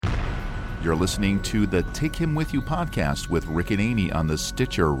You're listening to the Take Him With You podcast with Rick and Amy on the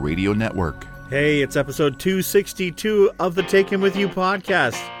Stitcher Radio Network. Hey, it's episode 262 of the Take Him With You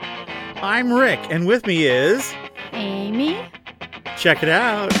podcast. I'm Rick, and with me is... Amy. Check it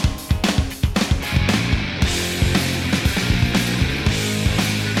out.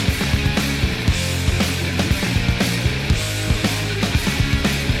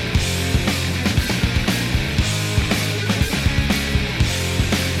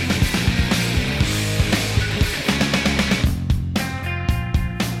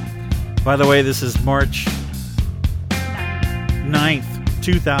 By the way, this is March 9th,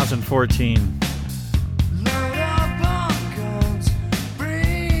 2014.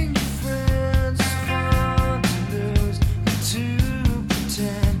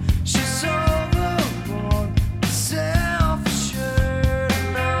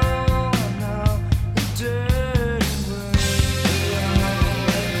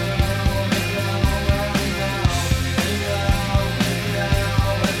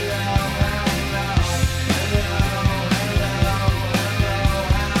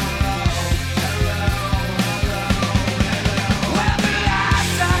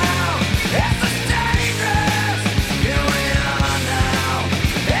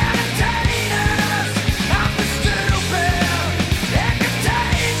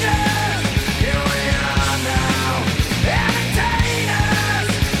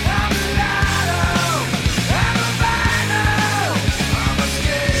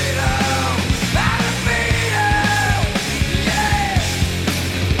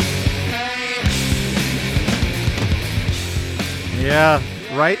 Yeah,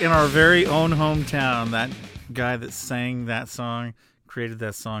 right in our very own hometown. That guy that sang that song, created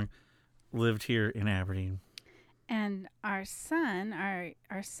that song, lived here in Aberdeen. And our son,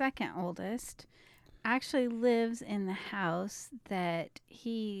 our second oldest, actually lives in the house that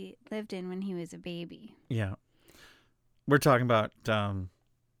he lived in when he was a baby. Yeah. We're talking about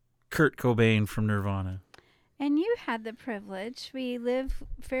Kurt Cobain from Nirvana. And you had the privilege. We live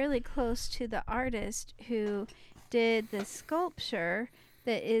fairly close to the artist who did the sculpture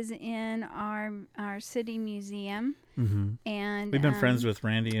that is in our city museum. Mm-hmm. And we've been friends with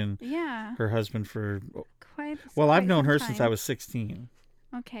Randy and her husband for quite I've known her time. since I was 16.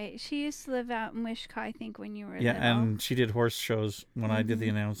 Okay, she used to live out in Wishkah, I think, when you were little. And she did horse shows when I did the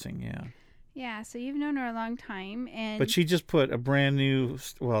announcing. Yeah, so you've known her a long time. But she just put a brand new,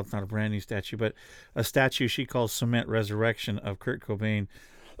 well, it's not a brand new statue, but a statue she calls Cement Resurrection of Kurt Cobain.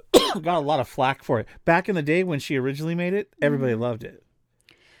 Got a lot of flack for it. Back in the day when she originally made it, everybody loved it.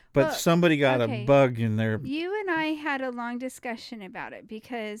 But somebody got a bug in there. You and I had a long discussion about it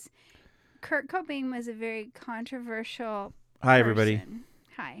because Kurt Cobain was a very controversial Hi, person. Everybody.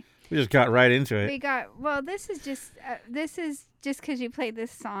 Hi. We just got right into it. This is just because you played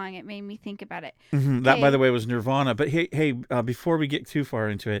this song, it made me think about it. Mm-hmm. That, by the way, was Nirvana. But hey, before we get too far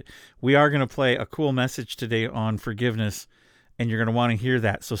into it, we are going to play a cool message today on forgiveness. And you're going to want to hear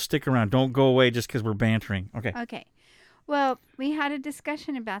that. So stick around. Don't go away just because we're bantering. Okay. Okay. Well, we had a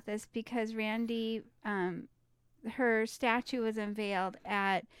discussion about this because Randy, her statue was unveiled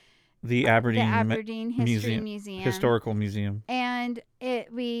at the Aberdeen History Museum. Historical Museum. And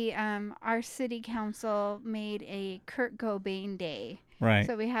our city council made a Kurt Cobain Day. Right.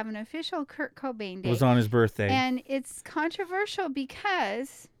 So we have an official Kurt Cobain Day. It was on his birthday. And it's controversial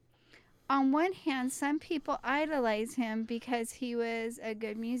because... on one hand, some people idolize him because he was a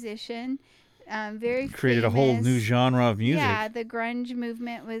good musician, very created famous. A whole new genre of music. Yeah, the grunge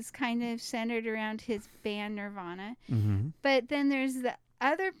movement was kind of centered around his band Nirvana. Mm-hmm. But then there's the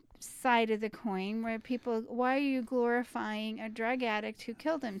other side of the coin where people, why are you glorifying a drug addict who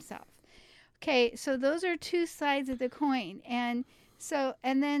killed himself? Okay, so those are two sides of the coin. And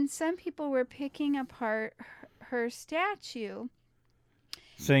then some people were picking apart her statue,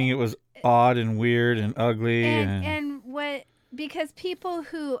 saying it was odd and weird and ugly. Because people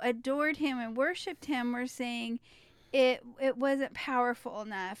who adored him and worshipped him were saying it wasn't powerful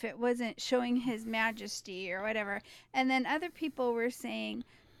enough. It wasn't showing his majesty or whatever. And then other people were saying,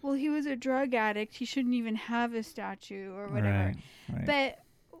 well, he was a drug addict. He shouldn't even have a statue or whatever. Right. But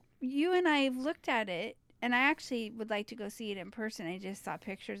you and I have looked at it, and I actually would like to go see it in person. I just saw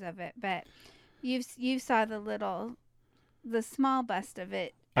pictures of it. But you saw the small bust of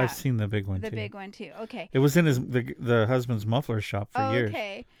it. I've seen the big one too. The big one too. Okay. It was in the husband's muffler shop for years.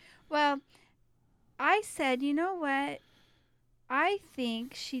 Okay. Well, I said, you know what? I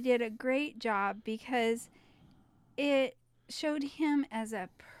think she did a great job because it showed him as a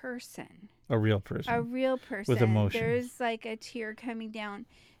person. A real person. A real person. With emotion. There's like a tear coming down.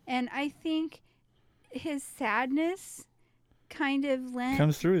 And I think his sadness kind of lent.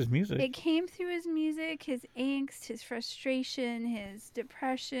 Comes through his music. It came through his music, his angst, his frustration, his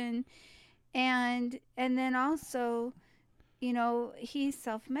depression, and then also, you know, he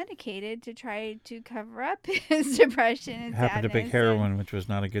self-medicated to try to cover up his depression and Happened to sadness. pick heroin, which was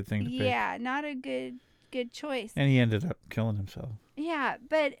not a good thing to pick. Yeah, not a good choice. And he ended up killing himself. Yeah,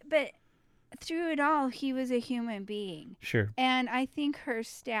 but through it all, he was a human being. Sure. And I think her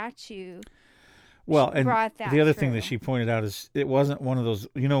statue and brought that the other thing that through. she pointed out is it wasn't one of those,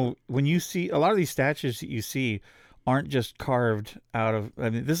 you know, when you see a lot of these statues that you see aren't just carved out of, I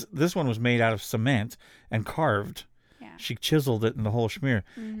mean, this one was made out of cement and carved. Yeah. She chiseled it in the whole schmear.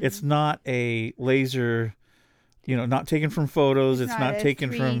 Mhm. It's not a laser, you know, not taken from photos. It's not a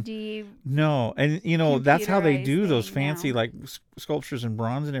taken from 3D. No, and you know that's how they do computerized those thing, fancy no. like sculptures in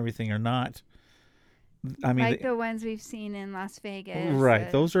bronze and everything are not. I mean, Like the ones we've seen in Las Vegas. right?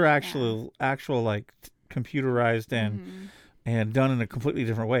 Those are yeah. actual like computerized Mhm. and done in a completely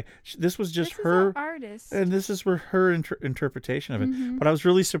different way. This was just This is her, an artist. and this is her interpretation of it. Mhm. But I was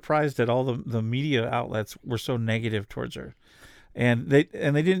really surprised that all the media outlets were so negative towards her. And they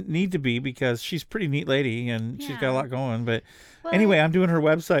didn't need to be because she's a pretty neat lady and she's got a Yeah. lot going. But Well, anyway, I'm doing her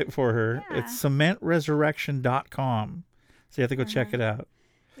website for her. Yeah. It's cementresurrection.com. So you have to go check it out.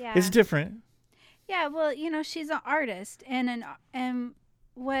 yeah. It's different. Yeah, well, you know, she's an artist, and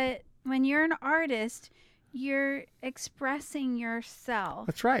when you're an artist, you're expressing yourself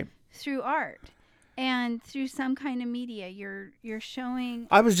That's right. through art and through some kind of media. You're showing.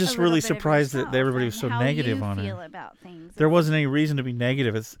 I was a just little really bit of surprised that yourself everybody was and so how negative you on feel her. about things. There wasn't any reason to be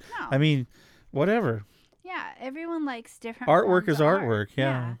negative. It's, No. I mean, whatever. Yeah, everyone likes different. Artwork forms is of artwork. art.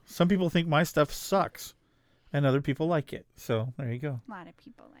 Yeah. Some people think my stuff sucks, and other people like it. So there you go. A lot of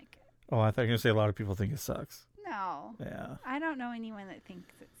people like it. Oh, I thought you were going to say a lot of people think it sucks. No, Yeah. I don't know anyone that thinks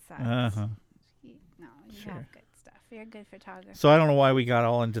it sucks. Uh-huh. You Sure. have good stuff. You're a good photographer. So I don't know why we got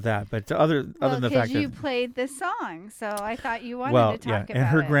all into that, but other than the fact you that played the song, so I thought you wanted to talk about and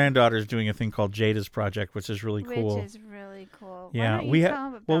her it. granddaughter's doing a thing called Jada's Project, which is really cool. Which is really cool. Yeah, Why don't you we tell had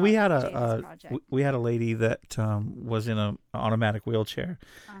 'em about we had Jada's project? we had a lady that was in an automatic wheelchair,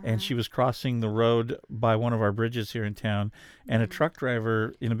 and she was crossing the road by one of our bridges here in town, and a truck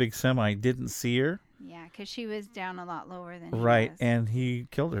driver in a big semi didn't see her. Yeah, because she was down a lot lower than Right, he was. and he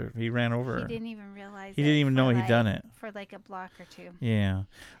killed her. He ran over He her. didn't even realize. He it didn't even know for he'd done it. for like a block or two. Yeah,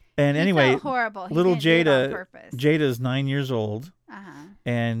 and He anyway, felt horrible. He little didn't do it on Jada, purpose. Jada's 9 years old, Uh-huh.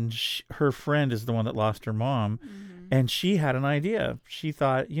 and her friend is the one that lost her mom. Mhm. And she had an idea. She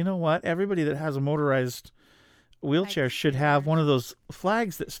thought, you know what? Everybody that has a motorized wheelchair should have one of those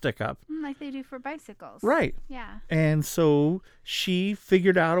flags that stick up. Like they do for bicycles. Right. Yeah. And so she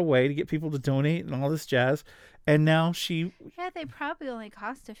figured out a way to get people to donate and all this jazz. And now Yeah, they probably only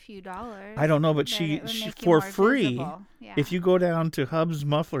cost a few dollars. I don't know, but but she it would make you for more free, visible. Yeah. if you go down to Hub's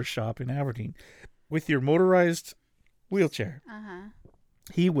Muffler Shop in Aberdeen with your motorized wheelchair, Uh-huh.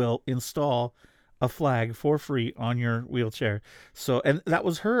 he will install a flag for free on your wheelchair. So, and that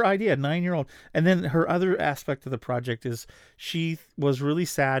was her idea, 9-year-old. And then her other aspect of the project is she was really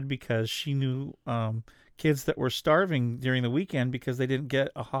sad because she knew kids that were starving during the weekend because they didn't get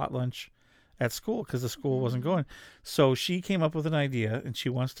a hot lunch at school because the school wasn't going. So she came up with an idea, and she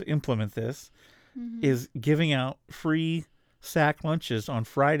wants to implement this, is giving out free sack lunches on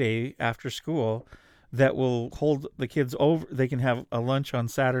Friday after school that will hold the kids over. They can have a lunch on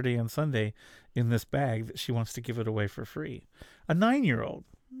Saturday and Sunday in this bag that she wants to give it away for free. A 9-year-old.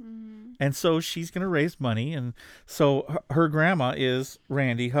 And so she's going to raise money. And so her grandma is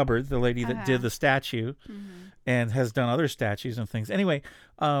Randy Hubbard, the lady that did the statue and has done other statues and things. Anyway,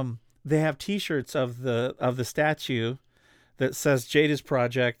 they have T-shirts of the statue that says Jada's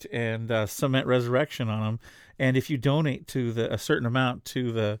Project and Cement Resurrection on them. And if you donate to a certain amount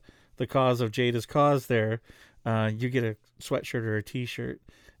to the cause of Jada's cause there, you get a sweatshirt or a T-shirt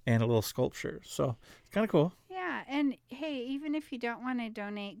and a little sculpture. So it's kind of cool. Yeah, and hey, even if you don't want to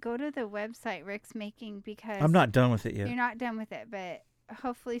donate, go to the website Rick's making because I'm not done with it yet. You're not done with it, but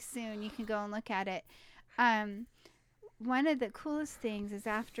hopefully soon you can go and look at it. One of the coolest things is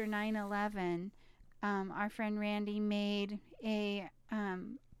after 9/11, our friend Randy made a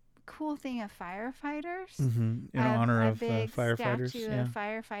cool thing of firefighters. In honor of big firefighters. statue Yeah. of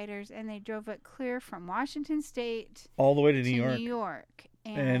firefighters, and they drove it clear from Washington State All the way to to New York. New York.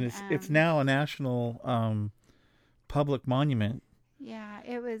 And it's now a national public monument. Yeah,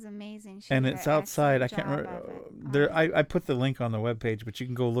 it was amazing. She And did it's an outside. I excellent can't job remember. of it. There, I put the link on the webpage, but you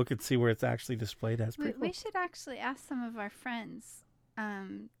can go look and see where it's actually displayed as. Pretty cool. We should actually ask some of our friends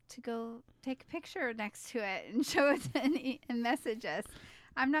to go take a picture next to it and show us and message us.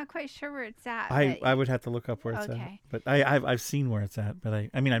 I'm not quite sure where it's at. I would have to look up where it's Okay. at. But I've seen where it's at. But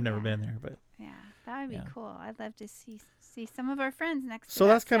I mean I've never Yeah. been there. But Yeah, that would be Yeah. cool. I'd love to see some of our friends next to So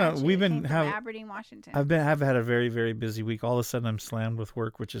that that's kinda- statue. we've They been came from Aberdeen, Washington. I've had a very, very busy week. All of a sudden I'm slammed with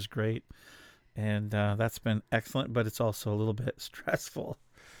work, which is great. And that's been excellent, but it's also a little bit stressful.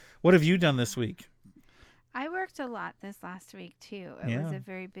 What have you done this week? I worked a lot this last week too. It Yeah. was a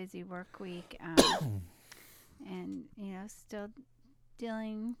very busy work week, and still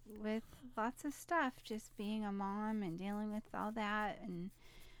dealing with lots of stuff. Just being a mom and dealing with all that, and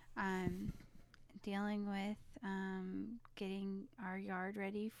dealing with getting our yard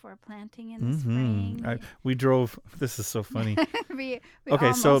ready for planting in the spring. We drove. This is so funny. we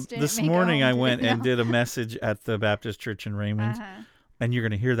Okay, so almost didn't this make it morning home I today, went and no. did a message at the Baptist Church in Raymond, and you're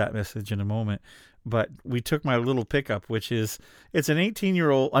going to hear that message in a moment. But we took my little pickup, which is, it's an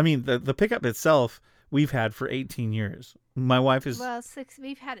 18-year-old. I mean, the pickup itself we've had for 18 years. My wife is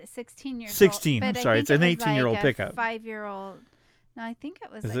we've had it 16 years 16. old. I'm But I sorry, think it's an it was 18-year-old like pickup. 5-year-old. No, I think it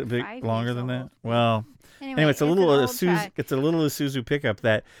was Is like it big, 5 longer years than that? old. Well, Anyway, it's a little an old Isuzu. truck. It's a little Isuzu pickup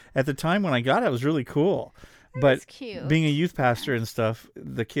that at the time when I got it was really cool. But It's cute. being a youth pastor and stuff,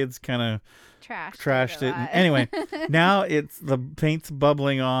 the kids kind of trashed a it. lot. And anyway, now the paint's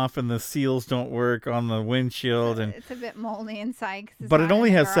bubbling off and the seals don't work on the windshield, and it's a bit moldy inside. 'Cause it's but it not in only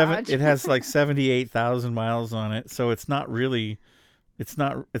the has garage. It has like 78,000 miles on it, so it's not really. It's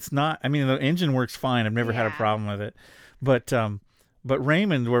not. I mean, the engine works fine. I've never had a Yeah. problem with it, but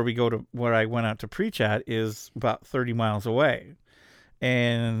Raymond, where I went out to preach at, is about 30 miles away.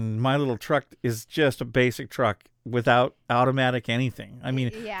 And my little truck is just a basic truck without automatic anything. I mean,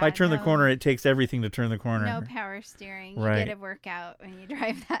 if I turn the corner, it takes everything to turn the corner. No power steering. You Right. get a workout when you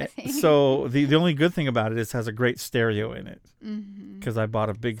drive that thing. So the only good thing about it is it has a great stereo in it, Mhm. because I bought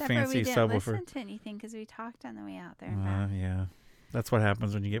a big Except for fancy we didn't subwoofer. listen to anything because we talked on the way out there. and back. Yeah, that's what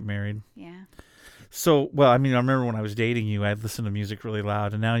happens when you get married. Yeah. So, well, I mean, I remember when I was dating you, I'd listen to music really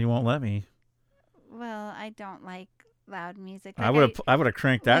loud, and now you won't let me. Well, I don't like loud music. I would have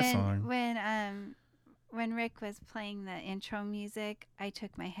cranked that song. When Rick was playing the intro music, I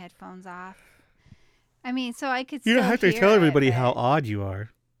took my headphones off. I mean, so I could. You don't still have to hear tell it, everybody but how odd you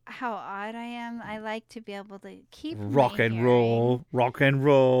are. how odd I am. I like to be able to keep Rock my and hearing.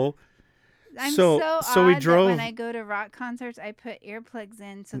 roll. I'm So- so so we odd drove- that when I go to rock concerts, I put earplugs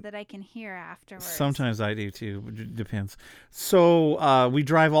in so that I can hear afterwards. Sometimes I do too. It depends. So we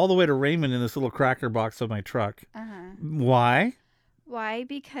drive all the way to Raymond in this little cracker box of my truck. Why? Why?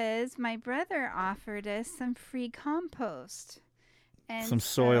 Because my brother offered us some free compost. And Some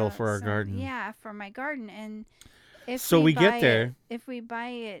soil for our garden. Yeah, for my garden. And if So we get buy there. it- if we buy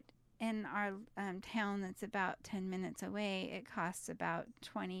it in our town that's about 10 minutes away, it costs about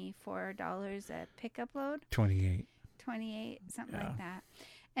 $24 a pickup load. 28. 28, something Yeah. like that.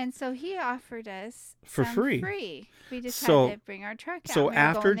 And so he offered us For some free. We just So- had to bring our truck out. So We were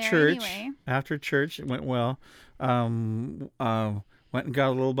after going there church, anyway. it went well. Went and got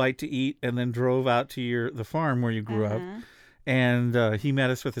a little bite to eat, and then drove out to the farm where you grew up. And he met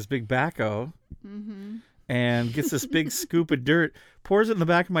us with his big backhoe, and gets this big scoop of dirt, pours it in the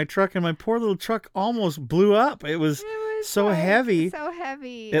back of my truck, and my poor little truck almost blew up. It was so heavy. So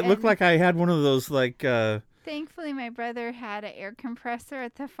heavy. It looked And like I had one of those thankfully, my brother had an air compressor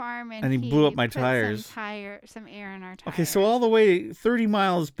at the farm, And he blew up my put tires. Some air in our tires. Okay, so all the way 30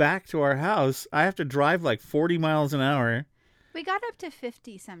 miles back to our house, I have to drive like 40 miles an hour. we got up to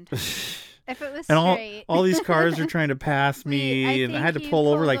 50 sometimes. If it was And straight. all these cars are trying to pass me, and I had to think pull you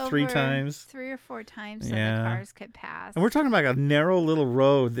over like pulled 3 over times. 3 or 4 times so Yeah. the cars could pass. And we're talking about a narrow little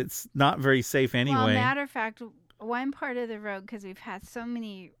road that's not very safe Well, anyway. matter of fact, one part of the road, because we've had so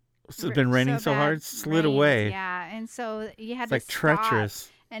many. It's been raining so bad hard, slid rains, away. Yeah, and so you had It's to like stop, treacherous.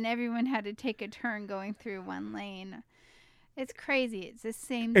 and everyone had to take a turn going through one lane. It's crazy. It's the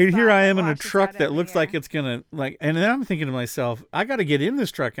same. And here spot I that am in a washes truck out that every looks like year. it's gonna and then I'm thinking to myself, I got to get in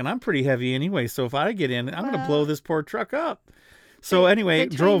this truck, and I'm pretty heavy anyway. So if I get in, I'm gonna blow Well, this poor truck up. So anyway,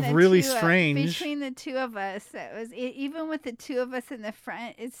 it Between drove the really two strange. Between the two of us, it was even with the two of us in the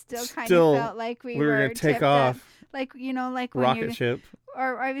front, it still kind Still, of felt like we we were were gonna take tipped up. off. Like like when Rocket you're, ship.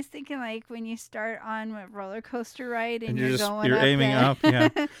 or I was thinking like when you start on a roller coaster ride and, And you're going you're up aiming there. up, yeah.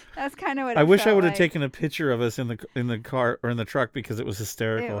 That's kind of what I it wish I felt would have like. taken a picture of us in the car or in the truck because it was It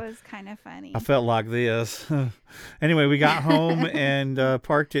hysterical. was kind of funny. I felt like this. Anyway, we got home and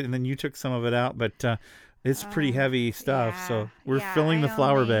parked it, and then you took some of it out, but it's pretty heavy stuff. So we're filling the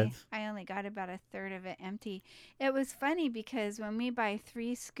flower beds. I only only got about a third of it empty. It was funny because when we buy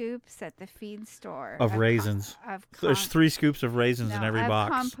 3 scoops at the feed store Of raisins. There's 3 scoops of raisins in every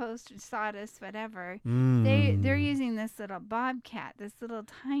box. Compost, sawdust, whatever. Mm. They're using this little Bobcat, this little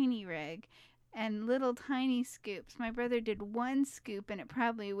tiny rig, and little tiny scoops. My brother did 1 scoop, and it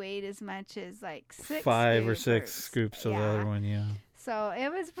probably weighed as much as like 5 or 6 scoops of the other one. Yeah. So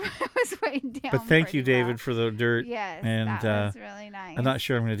it was weighed down. But thank you, David, well. for the dirt. Yes, and that was really nice. I'm not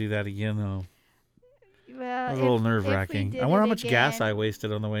sure I'm going to do that again though. Well, it was a little nerve wracking. I wonder how much gas I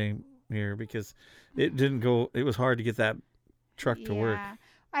wasted on the way here because it didn't go. It was hard to get that truck to work.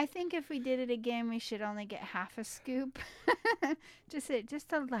 I think if we did it again, we should only get half a scoop. just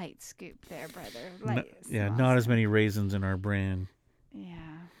a light scoop there, brother. Not as many raisins in our brand. Yeah.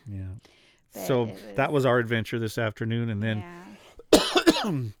 Yeah. So that was our adventure this afternoon, and then. Yeah.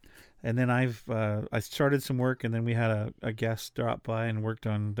 And then I started some work, and then we had a guest drop by and worked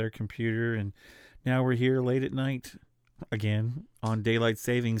on their computer, and now we're here late at night again on daylight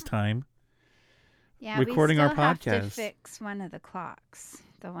savings time. Yeah, recording we our still podcast. have to fix one of the clocks,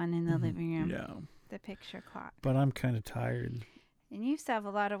 the one in the living room. Yeah, the picture clock. But I'm kind of tired. And you still have a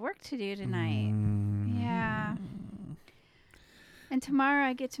lot of work to do tonight. Yeah. And tomorrow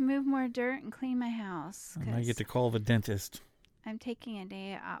I get to move more dirt and clean my house. And I get to call the dentist. I'm taking a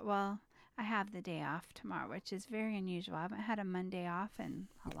day off. Well, I have the day off tomorrow, which is very unusual. I haven't had a Monday off in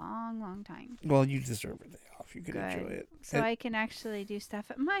a long, long time. Well, you deserve a day off. You can enjoy it. So I can actually do stuff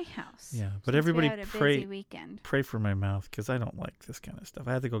at my house. Yeah, but everybody busy weekend. Pray for my mouth because I don't like this kind of stuff.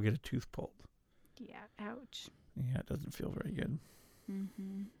 I had to go get a tooth pulled. Yeah, ouch. Yeah, it doesn't feel very good.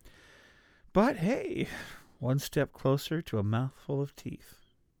 Mm-hmm. But hey, one step closer to a mouthful of teeth.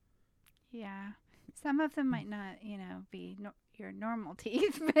 Yeah. Some of them might not, be your normal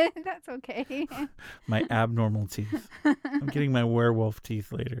teeth, but that's okay. My abnormal teeth. I'm getting my werewolf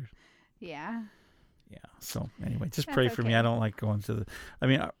teeth later. Yeah. Yeah. So anyway, just pray for me. I don't like going to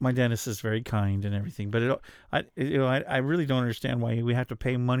my dentist is very kind and everything, but I really don't understand why we have to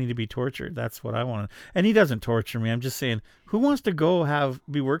pay money to be tortured. That's what I want. And he doesn't torture me. I'm just saying, who wants to go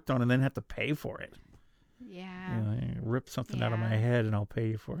be worked on and then have to pay for it? Yeah. Rip something out of my head and I'll pay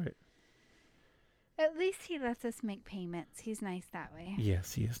you for it. At least he lets us make payments. He's nice that way.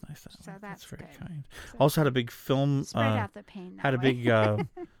 Yes, he is nice that way. So that's very good. kind. So also had a big film. Spread out the pain. Had a big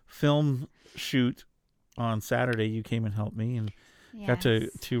film shoot on Saturday. You came and helped me and got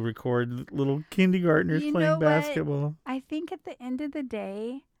to record little kindergartners playing basketball. I think at the end of the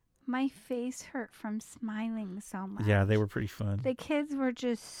day, my face hurt from smiling so much. Yeah, they were pretty fun. The kids were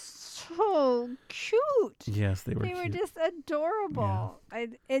just so cute. Yes, they were cute. They were just adorable. Yeah.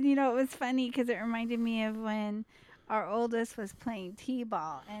 And it was funny because it reminded me of when our oldest was playing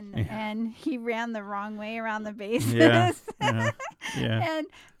t-ball and he ran the wrong way around the bases. Yeah.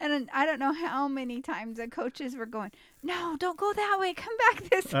 And I don't know how many times the coaches were going, no, don't go that way. Come back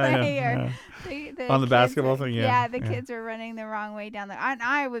this way. On the basketball thing, the kids were running the wrong way down there. And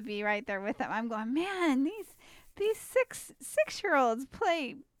I would be right there with them. I'm going, man, these six-year-olds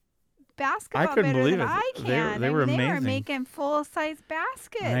play basketball I couldn't better believe than it. I can. They were amazing. They were making full-size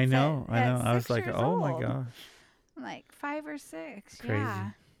baskets. I know. I was like, oh, my old. gosh. Like 5 or 6. Crazy. Yeah.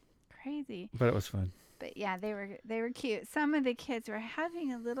 Crazy. But it was fun. But yeah, they were cute. Some of the kids were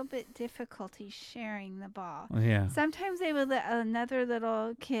having a little bit difficulty sharing the ball. Yeah. Sometimes they would let another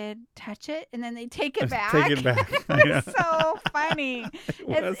little kid touch it and then they take it back. Take it back. It's so funny.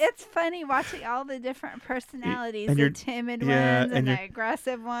 It's funny watching all the different personalities, the timid ones and the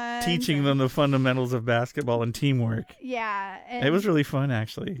aggressive ones. Teaching them the fundamentals of basketball and teamwork. Yeah. It was really fun,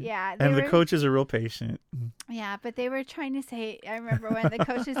 actually. Yeah. And the coaches are real patient. Yeah, but they were trying to say, I remember when the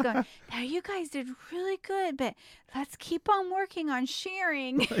coach was going, now you guys did really good, but let's keep on working on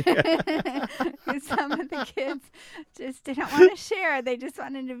sharing. Because some of the kids just didn't want to share. They just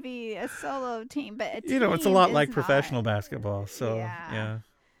wanted to be a solo team. But it's a lot like professional basketball. So, yeah,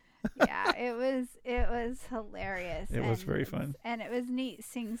 it was hilarious. It was very fun. And it was neat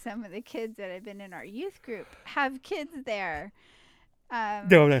seeing some of the kids that had been in our youth group have kids there.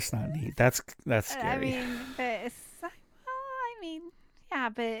 No, that's not neat. That's scary.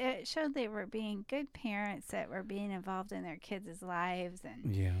 But it showed they were being good parents that were being involved in their kids' lives,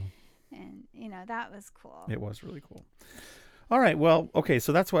 and that was cool. It was really cool. All right, well, okay,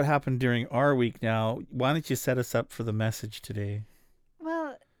 so that's what happened during our week. Now, why don't you set us up for the message today?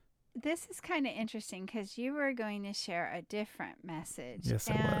 Well, this is kind of interesting because you were going to share a different message. Yes,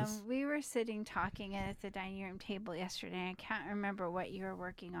 I was. We were sitting talking at the dining room table yesterday. I can't remember what you were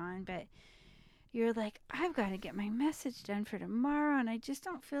working on, but you're like, I've got to get my message done for tomorrow, and I just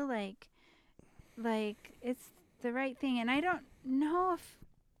don't feel like it's the right thing. And I don't know if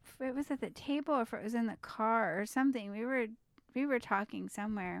it was at the table or if it was in the car or something. We were talking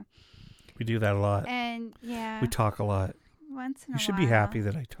somewhere. We do that a lot. And yeah. We talk a lot. Once in a while. You should be happy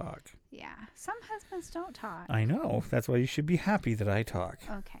that I talk. Yeah. Some husbands don't talk. I know. That's why you should be happy that I talk.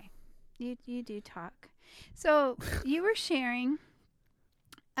 Okay. You do talk. So you were sharing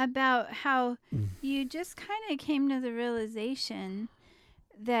about how you just kind of came to the realization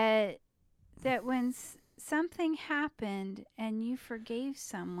that when something happened and you forgave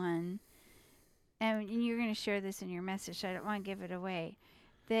someone, and you're going to share this in your message, I don't want to give it away,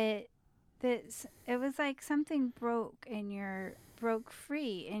 that it was like something broke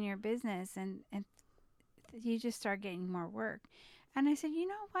free in your business, and you just start getting more work. And I said, you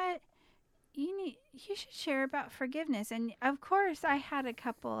know what? You should share about forgiveness. And of course I had a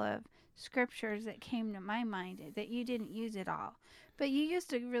couple of scriptures that came to my mind that you didn't use at all, but you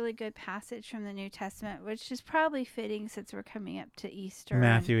used a really good passage from the New Testament, which is probably fitting since we're coming up to Easter.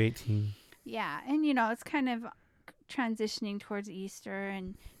 Matthew 18. Yeah. And it's kind of transitioning towards Easter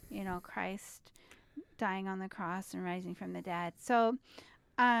and Christ dying on the cross and rising from the dead. So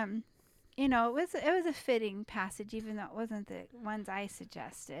it was a fitting passage, even though it wasn't the ones I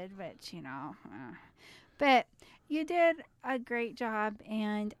suggested, which, but you did a great job.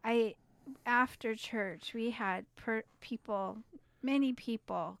 And after church, we had many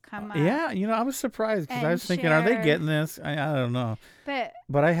people come up. Yeah, I was surprised because I was thinking, are they getting this? I don't know.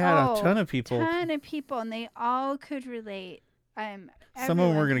 But I had a ton of people. And they all could relate. Some of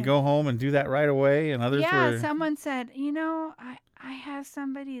them were going to go home and do that right away, and others were... Yeah, someone said, I have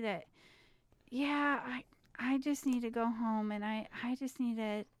somebody that... Yeah, I just need to go home, and I just need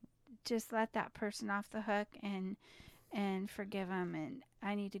to just let that person off the hook and forgive them, and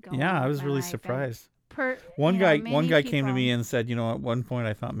I need to go. Yeah, I was really surprised. One guy came to me and said, at one point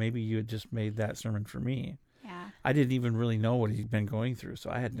I thought maybe you had just made that sermon for me. Yeah. I didn't even really know what he'd been going through, so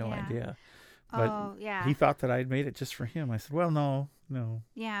I had no idea. But he thought that I had made it just for him. I said, well, no.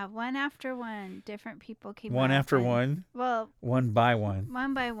 Yeah, one after one, different people came One up after one? Well. One by one.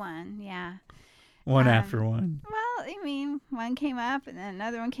 One by one, yeah. One after one. Well, one came up and then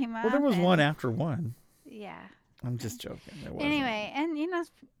another one came up. Well, there was one after one. Yeah. I'm just joking. Anyway, and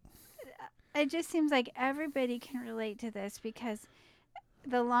it just seems like everybody can relate to this because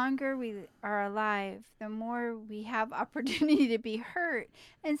the longer we are alive, the more we have opportunity to be hurt,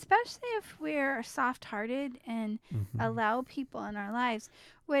 and especially if we're soft-hearted and allow people in our lives,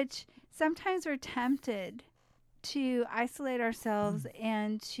 which sometimes we're tempted to isolate ourselves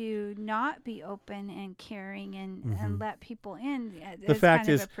and to not be open and caring and let people in. The fact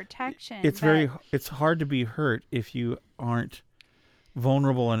is, a protection. It's hard to be hurt if you aren't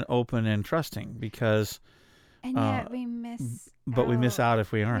vulnerable and open and trusting, because and yet we miss we miss out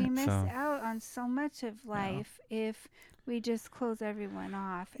if we aren't. We miss out on so much of life if we just close everyone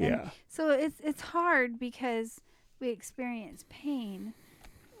off. And so it's hard because we experience pain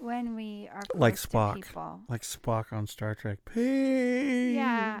when we are close to people. Like Spock on Star Trek. Pain.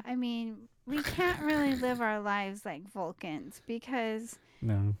 Yeah, we can't really live our lives like Vulcans because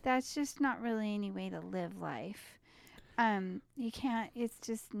that's just not really any way to live life. You can't. It's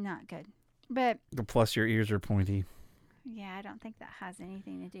just not good. But plus your ears are pointy. Yeah, I don't think that has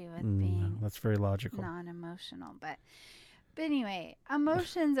anything to do with being. That's very logical. Non-emotional, but anyway,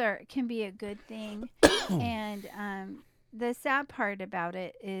 emotions can be a good thing, and the sad part about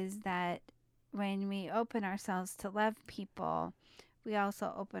it is that when we open ourselves to love people, we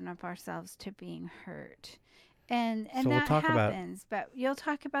also open up ourselves to being hurt, and so that happens. But you'll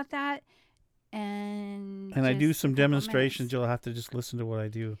talk about that. And I do some demonstrations. You'll have to just listen to what I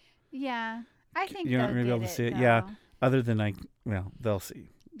do. Yeah, I think you're not going to be able to see it. Yeah, other than they'll see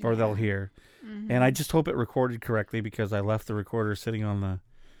or they'll hear. And I just hope it recorded correctly because I left the recorder sitting on the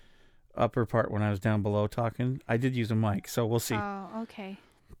upper part when I was down below talking. I did use a mic, so we'll see. Oh, okay.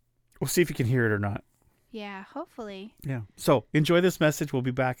 We'll see if you can hear it or not. Yeah, hopefully. Yeah. So enjoy this message. We'll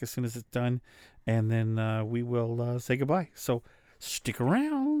be back as soon as it's done, and then we will say goodbye. So stick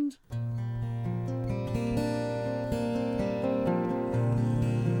around.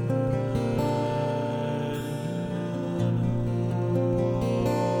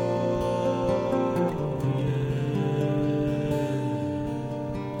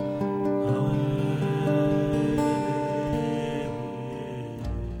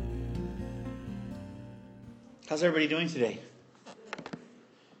 How's everybody doing today?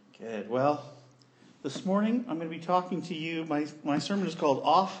 Good. Well, this morning I'm going to be talking to you. My sermon is called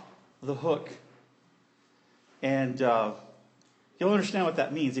Off the Hook. And you'll understand what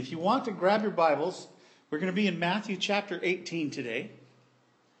that means. If you want to grab your Bibles, we're going to be in Matthew chapter 18 today.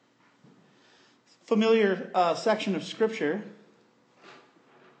 Familiar section of Scripture.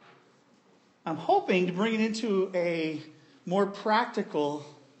 I'm hoping to bring it into a more practical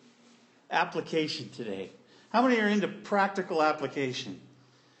application today. How many are into practical application?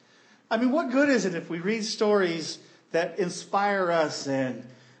 I mean, what good is it if we read stories that inspire us and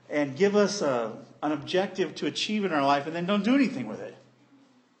give us an objective to achieve in our life and then don't do anything with it?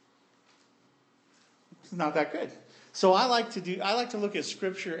 It's not that good. So I like to look at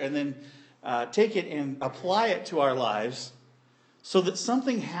Scripture and then take it and apply it to our lives so that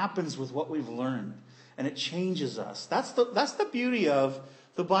something happens with what we've learned and it changes us. That's the beauty of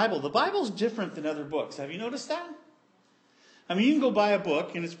the Bible. The Bible's different than other books. Have you noticed that? I mean, you can go buy a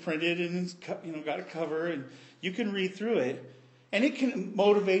book and it's printed and it's got a cover and you can read through it and it can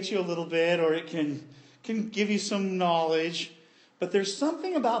motivate you a little bit or it can give you some knowledge. But there's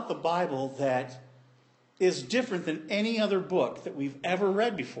something about the Bible that is different than any other book that we've ever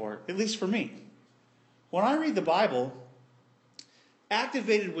read before, at least for me. When I read the Bible,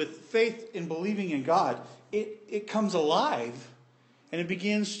 activated with faith in believing in God, it comes alive and it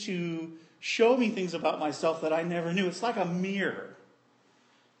begins to show me things about myself that I never knew. It's like a mirror.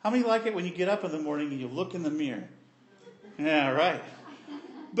 How many like it when you get up in the morning and you look in the mirror? Yeah, right.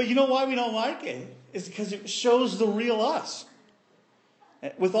 But you know why we don't like it? It's because it shows the real us.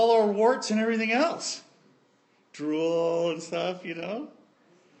 With all our warts and everything else. Drool and stuff,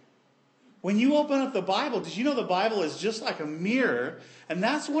 When you open up the Bible, did you know the Bible is just like a mirror? And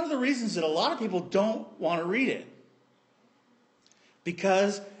that's one of the reasons that a lot of people don't want to read it.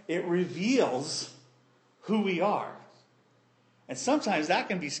 Because it reveals who we are. And sometimes that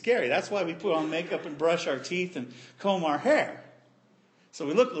can be scary. That's why we put on makeup and brush our teeth and comb our hair. So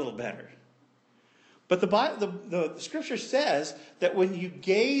we look a little better. But the Scripture says that when you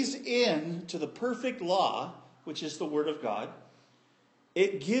gaze into the perfect law, which is the Word of God,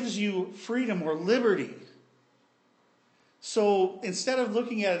 it gives you freedom or liberty. So instead of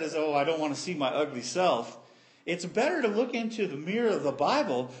looking at it as, I don't want to see my ugly self, it's better to look into the mirror of the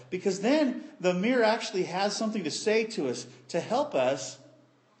Bible because then the mirror actually has something to say to us to help us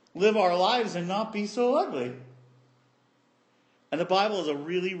live our lives and not be so ugly. And the Bible is a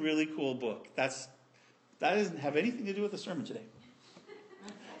really, really cool book. That doesn't have anything to do with the sermon today.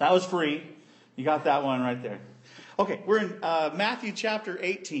 That was free. You got that one right there. Okay, we're in Matthew chapter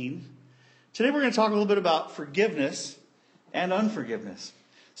 18. Today we're going to talk a little bit about forgiveness and unforgiveness.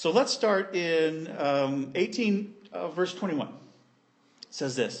 So let's start in 18 verse 21. It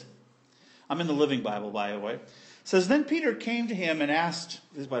says this. I'm in the Living Bible, by the way. It says, Then Peter came to him and asked,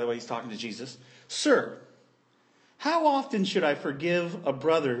 this, by the way, he's talking to Jesus, Sir, how often should I forgive a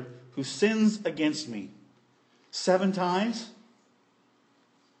brother who sins against me? 7 times?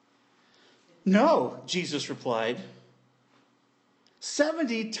 No, Jesus replied.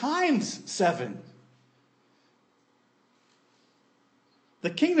 70 times 7. The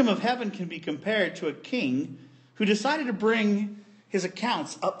kingdom of heaven can be compared to a king who decided to bring his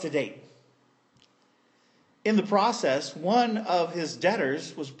accounts up to date. In the process, one of his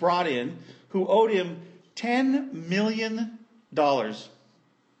debtors was brought in who owed him $10 million.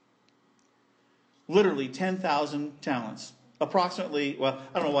 Literally 10,000 talents. Approximately, I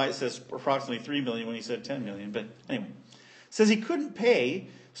don't know why it says approximately 3 million when he said 10 million, but anyway. It says he couldn't pay,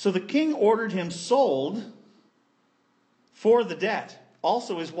 so the king ordered him sold for the debt.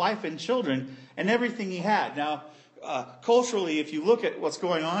 Also his wife and children and everything he had. Now, culturally, if you look at what's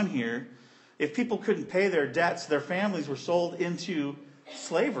going on here, if people couldn't pay their debts, their families were sold into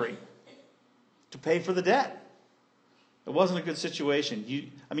slavery to pay for the debt. It wasn't a good situation.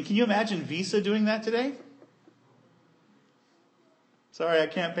 Can you imagine Visa doing that today? Sorry, I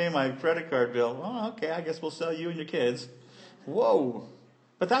can't pay my credit card bill. Oh, okay, I guess we'll sell you and your kids. Whoa.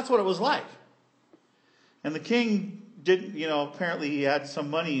 But that's what it was like. And the king didn't, apparently he had some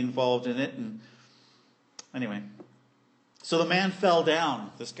money involved in it. And anyway. So the man fell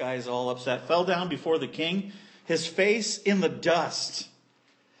down. This guy is all upset. Fell down before the king, his face in the dust.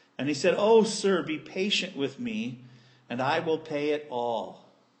 And he said, Oh, sir, be patient with me, and I will pay it all.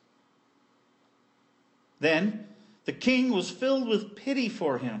 Then the king was filled with pity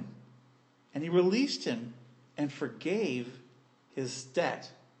for him, and he released him and forgave his debt.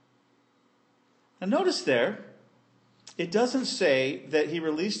 Now notice there, it doesn't say that he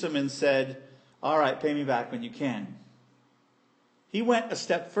released him and said, all right, pay me back when you can. He went a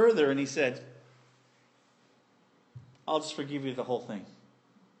step further and he said, I'll just forgive you the whole thing.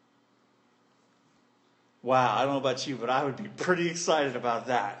 Wow, I don't know about you, but I would be pretty excited about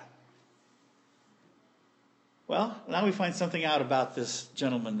that. Well, now we find something out about this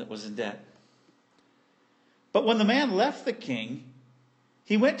gentleman that was in debt. But when the man left the king,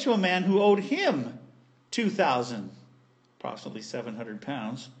 he went to a man who owed him 2,000, approximately 700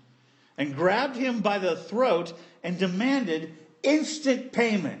 pounds. and grabbed him by the throat and demanded instant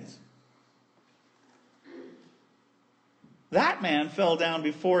payment. That man fell down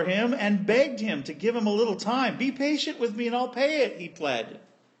before him and begged him to give him a little time. Be patient with me and I'll pay it, he pled.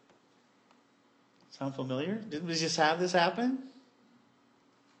 Sound familiar? Didn't we just have this happen?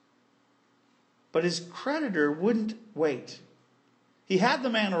 But his creditor wouldn't wait. He had the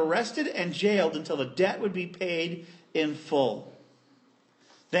man arrested and jailed until the debt would be paid in full.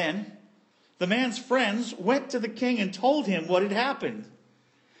 Then the man's friends went to the king and told him what had happened.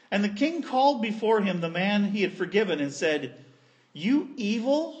 And the king called before him the man he had forgiven and said, "You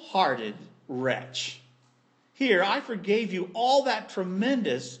evil-hearted wretch. Here, I forgave you all that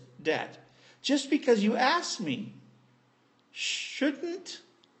tremendous debt just because you asked me. Shouldn't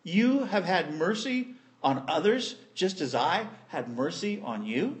you have had mercy on others just as I had mercy on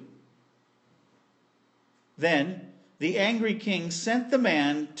you?" Then the angry king sent the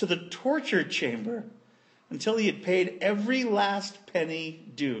man to the torture chamber until he had paid every last penny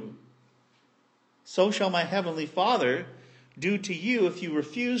due. So shall my heavenly Father do to you if you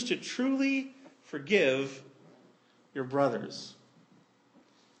refuse to truly forgive your brothers.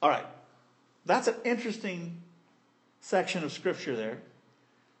 All right. That's an interesting section of scripture there.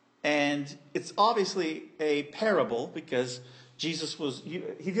 And it's obviously a parable because Jesus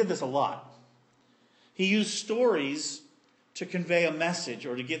he did this a lot. He used stories to convey a message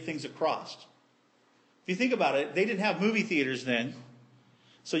or to get things across. If you think about it, they didn't have movie theaters then.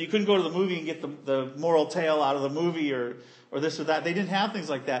 So you couldn't go to the movie and get the moral tale out of the movie or this or that. They didn't have things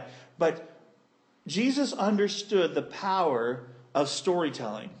like that. But Jesus understood the power of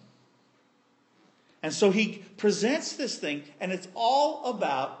storytelling. And so he presents this thing, and it's all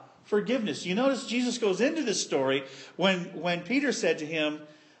about forgiveness. You notice Jesus goes into this story when Peter said to him,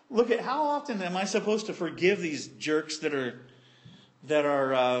 look at how often am I supposed to forgive these jerks that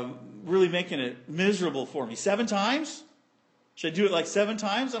are really making it miserable for me? 7 times? Should I do it like 7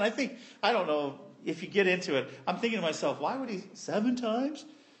 times? And I don't know if you get into it. I'm thinking to myself, why would he 7 times?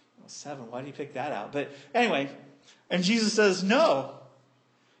 Well, 7, why did he pick that out? But anyway, and Jesus says, no.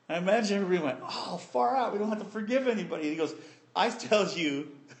 And I imagine everybody went, oh, far out. We don't have to forgive anybody. And he goes, I tell you,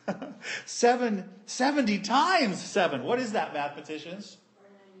 70 times 7. What is that, mathematicians?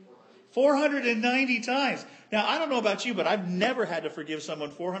 490 times. Now, I don't know about you, but I've never had to forgive someone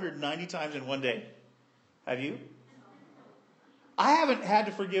 490 times in one day. Have you? I haven't had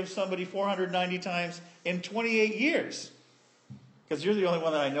to forgive somebody 490 times in 28 years. Because you're the only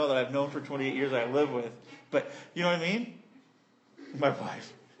one that I know that I've known for 28 years that I live with. But you know what I mean? My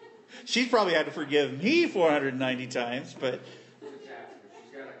wife. She's probably had to forgive me 490 times, but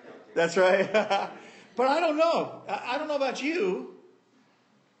that's right. But I don't know. I don't know about you.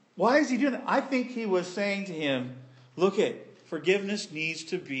 Why is he doing that? I think he was saying to him, look forgiveness needs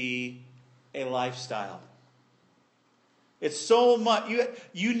to be a lifestyle. It's so much.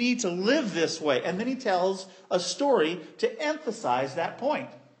 You need to live this way. And then he tells a story to emphasize that point.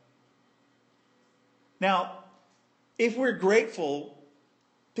 Now, if we're grateful,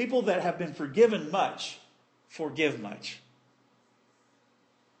 people that have been forgiven much forgive much.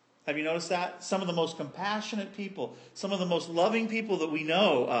 Have you noticed that? Some of the most compassionate people, some of the most loving people that we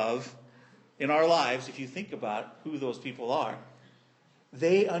know of in our lives, if you think about who those people are,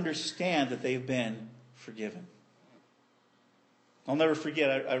 they understand that they've been forgiven. I'll never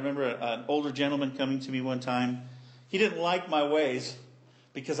forget, I remember an older gentleman coming to me one time. He didn't like my ways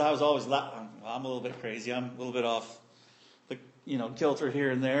because I was always loud. I'm a little bit crazy. I'm a little bit off the kilter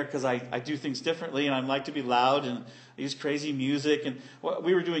here and there because I do things differently and I like to be loud and I use crazy music. And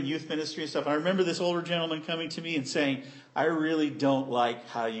we were doing youth ministry and stuff. And I remember this older gentleman coming to me and saying, I really don't like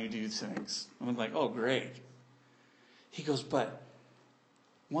how you do things. I'm like, oh, great. He goes, but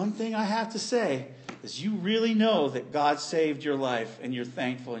one thing I have to say is you really know that God saved your life and you're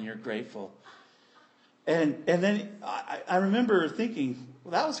thankful and you're grateful. And then I remember thinking,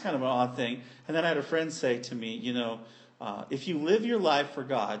 well, that was kind of an odd thing. And then I had a friend say to me, if you live your life for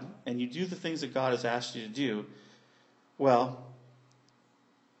God and you do the things that God has asked you to do, well,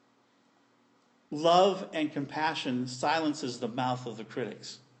 love and compassion silences the mouth of the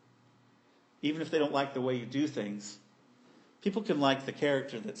critics. Even if they don't like the way you do things, people can like the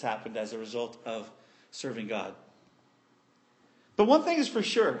character that's happened as a result of serving God. But one thing is for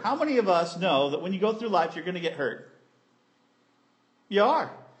sure. How many of us know that when you go through life, you're going to get hurt? You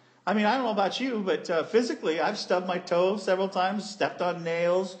are. I mean, I don't know about you, but physically, I've stubbed my toe several times, stepped on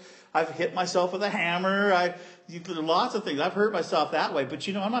nails. I've hit myself with a hammer. Lots of things. I've hurt myself that way. But,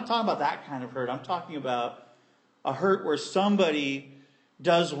 I'm not talking about that kind of hurt. I'm talking about a hurt where somebody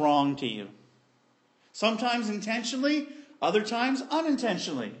does wrong to you. Sometimes intentionally, other times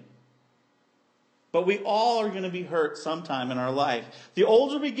unintentionally. But we all are going to be hurt sometime in our life. The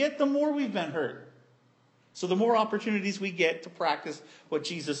older we get, the more we've been hurt. So the more opportunities we get to practice what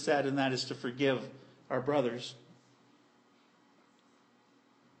Jesus said, and that is to forgive our brothers.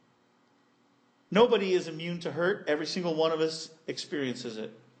 Nobody is immune to hurt. Every single one of us experiences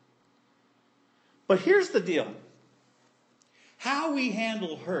it. But here's the deal. How we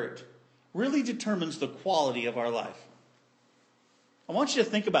handle hurt really determines the quality of our life. I want you to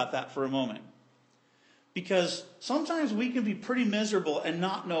think about that for a moment. Because sometimes we can be pretty miserable and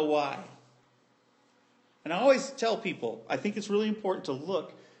not know why. And I always tell people, I think it's really important to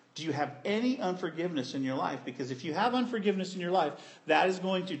look, do you have any unforgiveness in your life? Because if you have unforgiveness in your life, that is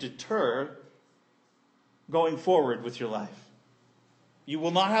going to deter going forward with your life. You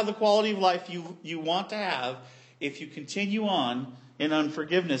will not have the quality of life you want to have if you continue on in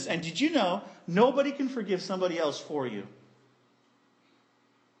unforgiveness. And did you know, nobody can forgive somebody else for you.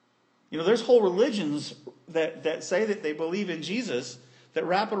 You know, there's whole religions that say that they believe in Jesus that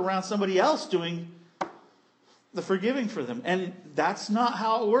wrap it around somebody else doing the forgiving for them. And that's not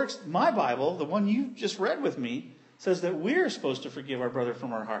how it works. My Bible, the one you just read with me, says that we're supposed to forgive our brother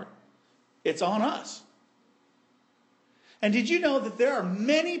from our heart. It's on us. And did you know that there are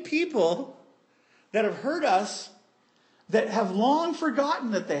many people that have hurt us that have long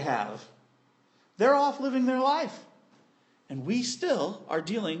forgotten that they have? They're off living their life. And we still are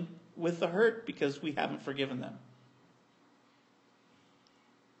dealing with the hurt because we haven't forgiven them.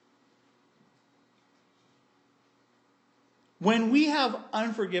 When we have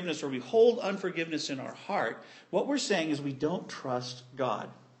unforgiveness or we hold unforgiveness in our heart, what we're saying is we don't trust God.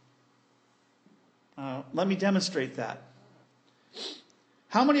 Let me demonstrate that.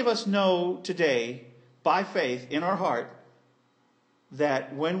 How many of us know today, by faith in our heart,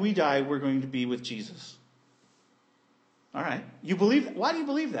 that when we die, we're going to be with Jesus? All right. You believe that? Why do you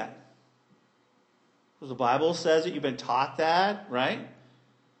believe that? Because the Bible says that you've been taught that, right?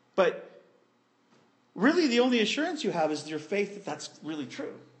 But really the only assurance you have is your faith that that's really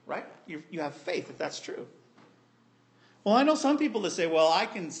true, right? You have faith that that's true. Well, I know some people that say, well, I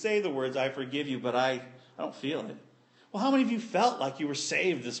can say the words, I forgive you, but I don't feel it. Well, how many of you felt like you were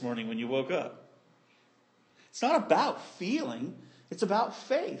saved this morning when you woke up? It's not about feeling. It's about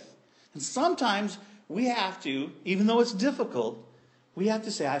faith. And sometimes we have to, even though it's difficult, we have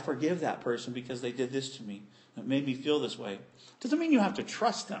to say, I forgive that person because they did this to me. It made me feel this way. Doesn't mean you have to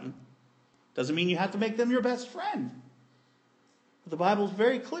trust them. Doesn't mean you have to make them your best friend. But the Bible is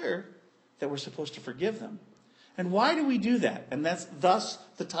very clear that we're supposed to forgive them. And why do we do that? And that's thus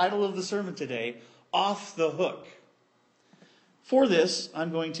the title of the sermon today, Off the Hook. For this,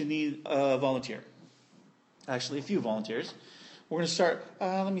 I'm going to need a volunteer. Actually, a few volunteers. We're going to start,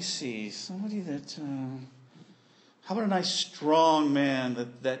 let me see, somebody that, how about a nice strong man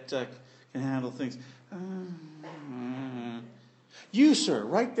that can handle things? You, sir,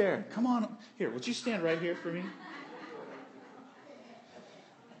 right there. Come on. Here, would you stand right here for me?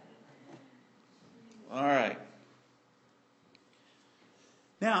 All right.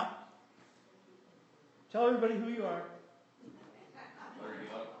 Now, tell everybody who you are.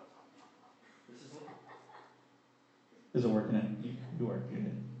 This is working. You work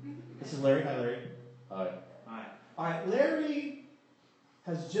good. This is Larry. Hi, Larry. Hi. Hi. All right. Larry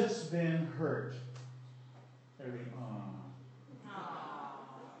has just been hurt. Larry,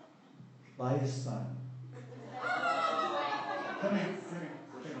 by his son. Come here.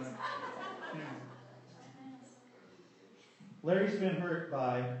 Larry's been hurt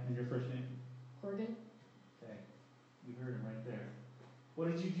by, and your first name? Morgan? Okay. You heard him right there.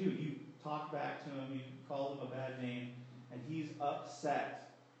 What did you do? You talked back to him, you called him a bad name, and he's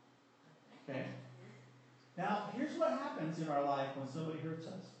upset. Okay? Now, here's what happens in our life when somebody hurts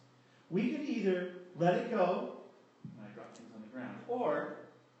us. We can either let it go, and I drop things on the ground, or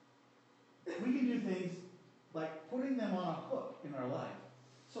we can do things like putting them on a hook in our life.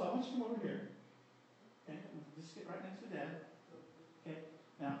 So I want you to come over here. Okay? Just get right next to Dad. Okay?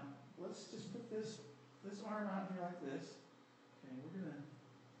 Now, let's just put this arm out here like this. Okay, we're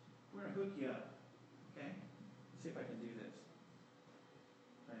gonna hook you up. Okay? Let's see if I can do this.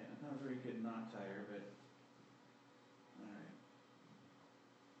 All right, I'm not a very good knot tire, but all right.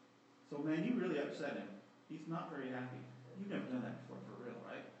 So man, you really upset him. He's not very happy. You've never done that before, for real,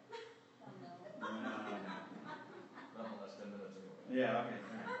 right? No. Not the last 10 minutes ago. Yeah, okay.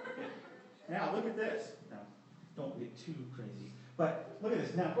 All right. Okay. Now look at this. Now, don't get too crazy. But look at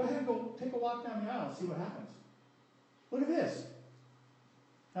this. Now go ahead and go take a walk down the aisle and see what happens. Look at this.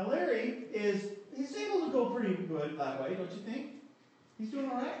 Now Larry he's able to go pretty good that way, don't you think? He's doing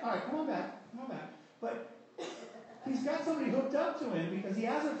all right? All right, come on back. But he's got somebody hooked up to him because he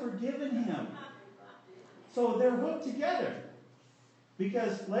hasn't forgiven him. So they're hooked together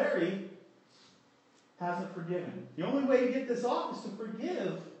because Larry hasn't forgiven. The only way to get this off is to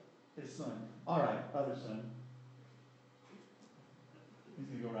forgive his son. All right, other son. He's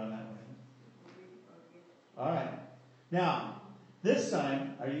going to go around that way. All right. Now, this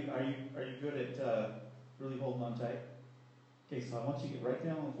son, are you good at really holding on tight? Okay, so I want you to get right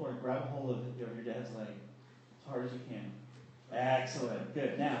down on the floor and grab a hold of your dad's leg as hard as you can. Excellent.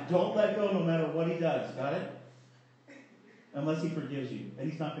 Good. Now, don't let go no matter what he does. Got it? Unless he forgives you. And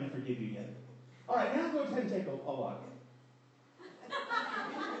he's not going to forgive you yet. All right, now go ahead and take a walk.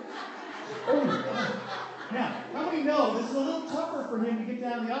 Oh, now, how many know this is a little tougher for him to get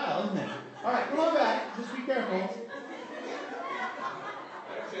down the aisle, isn't it? All right, come on back. Just be careful. I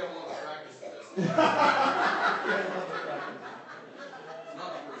actually have a lot of practice with this.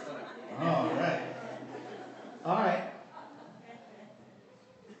 Not the first time. All right. All right.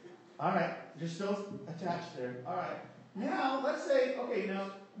 All right. You're still attached there. All right. Now, let's say, okay,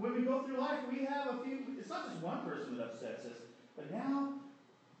 now, when we go through life, we have a few, it's not just one person that upsets us, but now,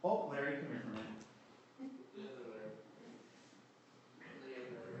 oh, Larry, come here for a minute.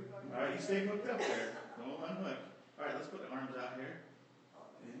 All right, you stay hooked up there. Don't unhook. All right, let's put the arms out here.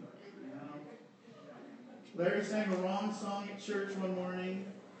 Larry sang a wrong song at church one morning,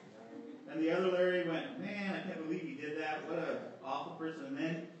 and the other Larry went, man, I can't believe he did that. What an awful person. And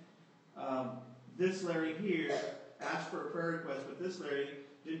then this Larry here asked for a prayer request, but this Larry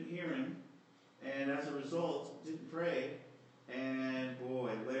didn't hear him, and as a result, didn't pray. And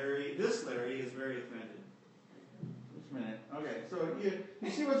boy, this Larry is very offended. Just a minute. Okay, so you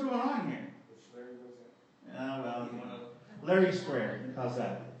see what's going on here? Which Larry was Well, Larry's prayer. How's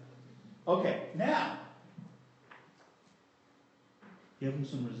that? Okay, now, give him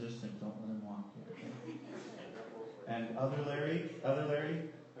some resistance. Don't let him walk here. Okay? And other Larry,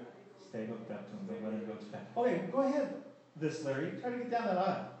 stay hooked up to him. Don't let him go too fast. Okay, go ahead, this Larry. Try to get down that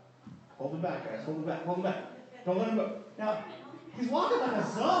aisle. Hold him back, guys. Hold him back. Hold him back. Don't let him go. Now, he's walking like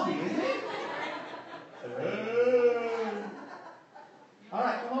a zombie, isn't he? All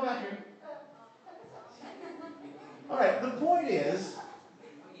right, come on back here. All right, the point is,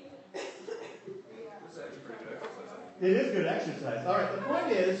 it is good exercise. All right, the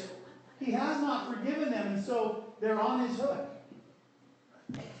point is, he has not forgiven them, and so they're on his hook.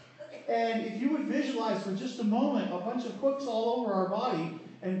 And if you would visualize for just a moment a bunch of hooks all over our body,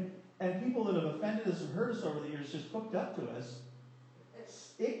 and people that have offended us and hurt us over the years just hooked up to us,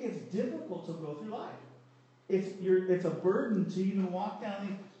 it gets difficult to go through life. It's a burden to even walk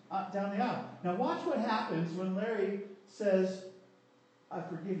down the aisle. Now watch what happens when Larry says, I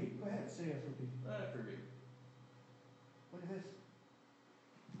forgive you. Go ahead, say I forgive you. I forgive you. Look at this.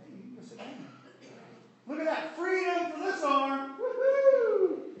 Hey, you can go sit down. Look at that freedom for this arm.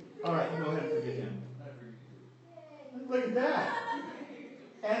 Woohoo! All right, you go ahead and forgive him. I forgive you. Look at that.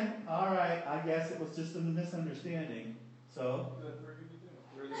 And, all right, I guess it was just a misunderstanding. So, I forgive you too.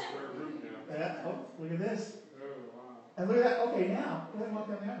 We're the square root now. yeah, oh, look at this. Oh, wow. And look at that. Okay, now, go ahead and walk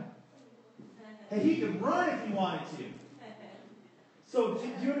down the aisle. Hey, he could run if he wanted to. So,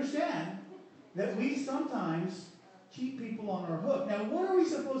 do you understand that we sometimes keep people on our hook? Now, what are we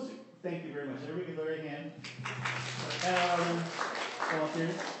supposed to... Thank you very much. Everybody give Larry a hand.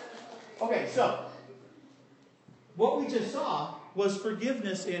 Volunteers. Okay, so, what we just saw was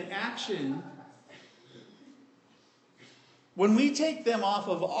forgiveness in action. When we take them off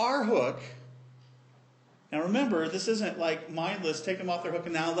of our hook, now remember, this isn't like mindless, take them off their hook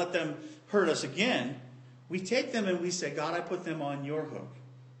and now let them hurt us again. We take them and we say, God, I put them on your hook.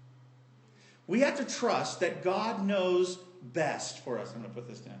 We have to trust that God knows best for us. I'm going to put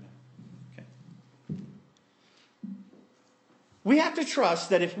this down now. Okay. We have to trust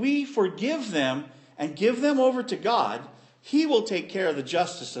that if we forgive them and give them over to God, He will take care of the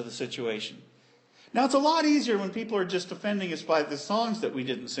justice of the situation. Now, it's a lot easier when people are just offending us by the songs that we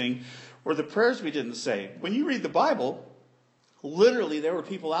didn't sing or the prayers we didn't say. When you read the Bible, literally there were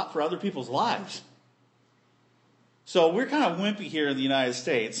people out for other people's lives. So we're kind of wimpy here in the United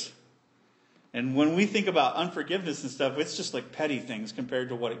States. And when we think about unforgiveness and stuff, it's just like petty things compared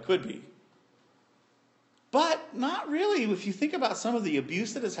to what it could be. But not really. If you think about some of the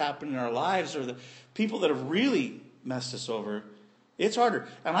abuse that has happened in our lives or the people that have really messed us over, it's harder.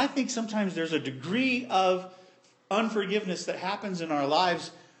 And I think sometimes there's a degree of unforgiveness that happens in our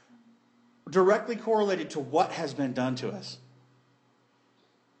lives directly correlated to what has been done to us.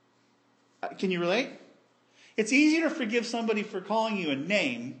 Can you relate? It's easier to forgive somebody for calling you a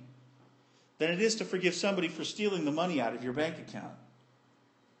name than it is to forgive somebody for stealing the money out of your bank account.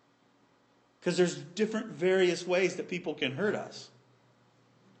 Because there's different various ways that people can hurt us.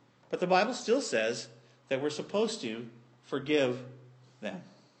 But the Bible still says that we're supposed to forgive them.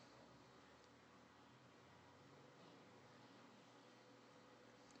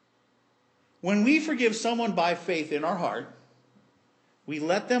 When we forgive someone by faith in our heart, we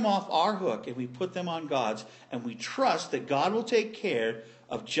let them off our hook and we put them on God's, and we trust that God will take care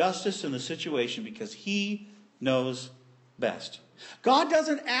of justice in the situation because He knows best. God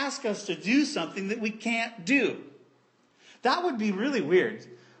doesn't ask us to do something that we can't do. That would be really weird.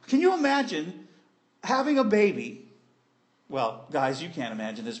 Can you imagine having a baby? Well, guys, you can't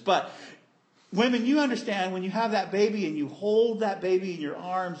imagine this, but women, you understand when you have that baby and you hold that baby in your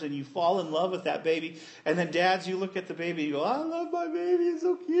arms and you fall in love with that baby, and then dads, you look at the baby and you go, I love my baby, it's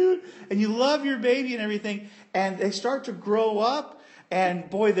so cute. And you love your baby and everything, and they start to grow up, and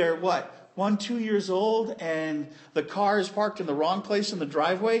boy, they're what? 1, 2 years old, and the car is parked in the wrong place in the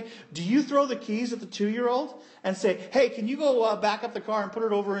driveway. Do you throw the keys at the 2-year-old and say, hey, can you go back up the car and put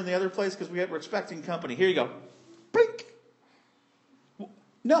it over in the other place because we're expecting company? Here you go. Brink.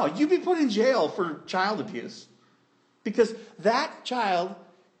 No, you'd be put in jail for child abuse because that child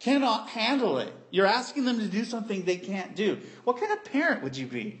cannot handle it. You're asking them to do something they can't do. What kind of parent would you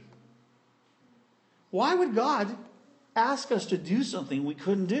be? Why would God ask us to do something we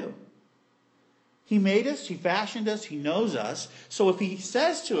couldn't do? He made us, He fashioned us, He knows us. So if He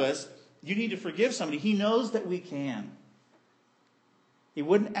says to us, you need to forgive somebody, He knows that we can. He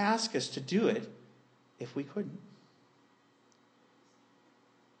wouldn't ask us to do it if we couldn't.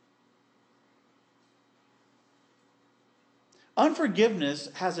 Unforgiveness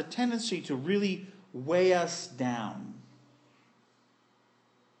has a tendency to really weigh us down.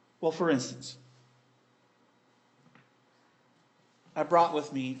 Well, for instance, I brought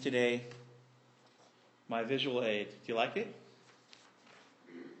with me today my visual aid. Do you like it?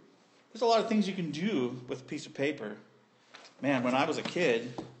 There's a lot of things you can do with a piece of paper. Man, when I was a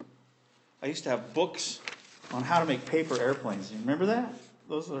kid, I used to have books on how to make paper airplanes. You remember that?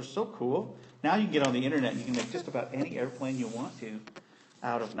 Those are so cool. Now you can get on the internet and you can make just about any airplane you want to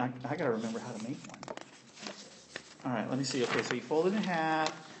out of... I got to remember how to make one. All right, let me see. Okay, so you fold it in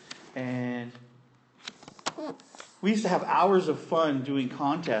half, and we used to have hours of fun doing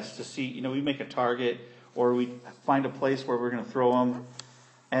contests to see, we make a target, or we find a place where we're going to throw them,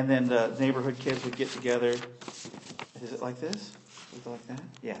 and then the neighborhood kids would get together. Is it like this? Is it like that?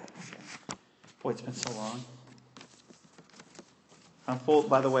 Yeah. Okay. Boy, it's been so long.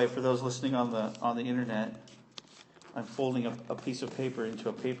 By the way, for those listening on the internet, I'm folding a piece of paper into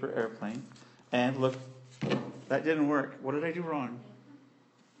a paper airplane. And look, that didn't work. What did I do wrong?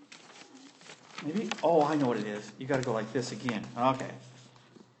 Maybe? Oh, I know what it is. You got to go like this again. Okay.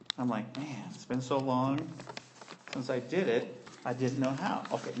 I'm like, man, it's been so long since I did it. I didn't know how.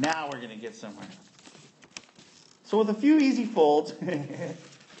 Okay, now we're going to get somewhere. So with a few easy folds,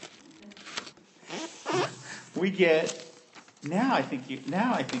 we get... Now I think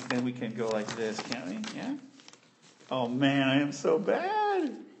then we can go like this, can't we? Yeah? Oh man, I am so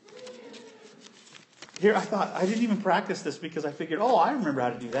bad. Here, I thought, I didn't even practice this because I figured, I remember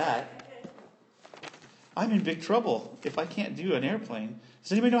how to do that. I'm in big trouble if I can't do an airplane.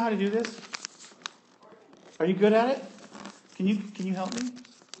 Does anybody know how to do this? Are you good at it? Can you help me?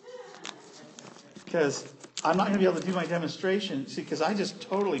 Because I'm not going to be able to do my demonstration. See, because I just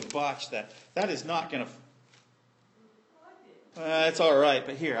totally botched that. That is not going to... it's all right,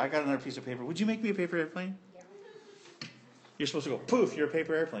 but here, I got another piece of paper. Would you make me a paper airplane? You're supposed to go, poof, you're a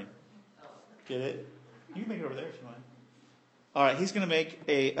paper airplane. Get it? You can make it over there if you want. All right, he's going to make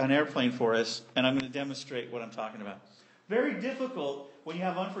an airplane for us, and I'm going to demonstrate what I'm talking about. Very difficult when you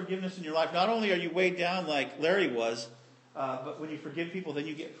have unforgiveness in your life. Not only are you weighed down like Larry was, but when you forgive people, then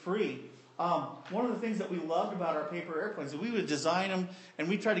you get free. One of the things that we loved about our paper airplanes is we would design them, and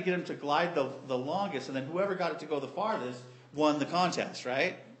we try to get them to glide the longest, and then whoever got it to go the farthest won the contest,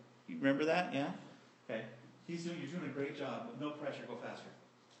 right? You remember that? Yeah? Okay. You're doing a great job. With no pressure, go faster.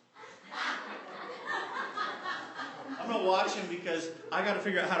 I'm going to watch him because I got to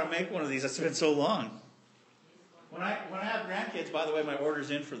figure out how to make one of these. It's been so long. When I have grandkids, by the way, my order's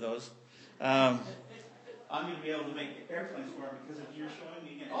in for those. I'm going to be able to make airplanes for them because if you're showing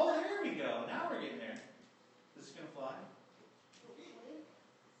me again. Oh, there we go. Now we're getting there. This is going to fly.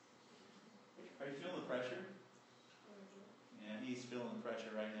 Are you feeling the pressure? Yeah, he's feeling the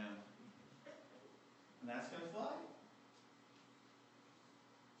pressure right now. And that's going to fly.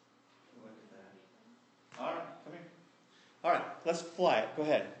 Look at that. All right, come here. All right, let's fly it. Go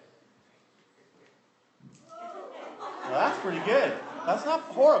ahead. Well, that's pretty good. That's not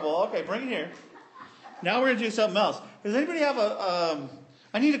horrible. Okay, bring it here. Now we're going to do something else. Does anybody have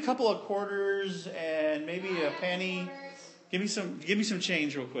I need a couple of quarters and maybe a penny. Give me some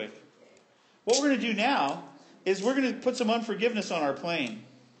change real quick. What we're going to do now is we're going to put some unforgiveness on our plane.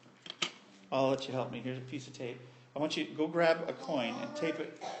 I'll let you help me. Here's a piece of tape. I want you to go grab a coin and tape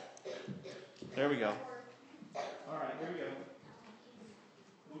it. There we go. All right, here we go.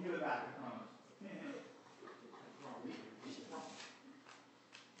 We'll give it back, I promise.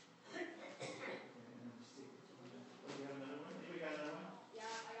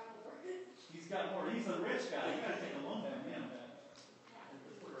 He's got more. He's a rich guy. You got to take a loan from him.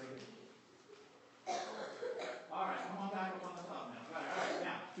 All right, come on back up on the top now. All right,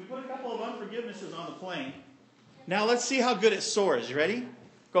 now we put a couple of unforgivenesses on the plane. Now let's see how good it soars. You ready?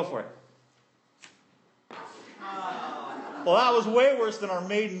 Go for it. Well, that was way worse than our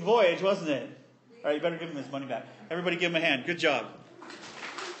maiden voyage, wasn't it? All right, you better give him his money back. Everybody give him a hand. Good job.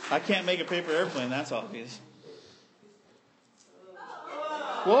 I can't make a paper airplane, that's obvious.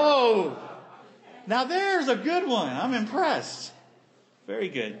 Whoa! Now there's a good one. I'm impressed. Very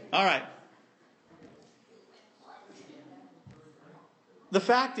good. All right. The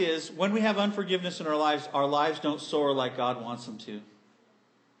fact is, when we have unforgiveness in our lives don't soar like God wants them to.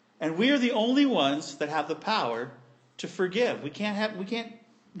 And we are the only ones that have the power to forgive.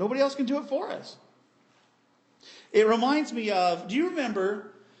 Nobody else can do it for us. It reminds me of, do you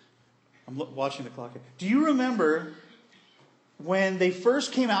remember, I'm watching the clock here. Do you remember when they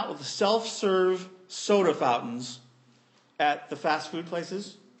first came out with the self-serve soda fountains at the fast food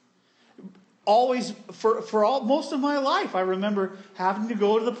places? Always, most of my life, I remember having to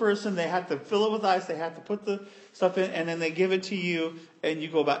go to the person, they had to fill it with ice, they had to put the stuff in, and then they give it to you, and you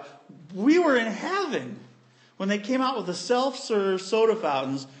go back. We were in heaven when they came out with the self-serve soda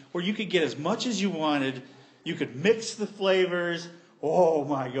fountains where you could get as much as you wanted, you could mix the flavors. Oh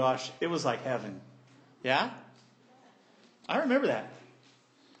my gosh, it was like heaven. Yeah? I remember that.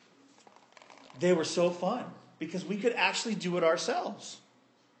 They were so fun because we could actually do it ourselves.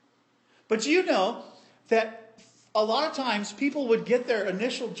 But you know that a lot of times people would get their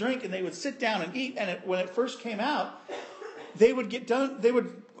initial drink and they would sit down and eat. And when it first came out, they would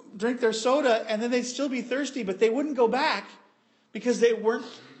drink their soda and then they'd still be thirsty, but they wouldn't go back because they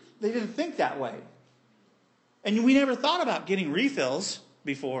didn't think that way. And we never thought about getting refills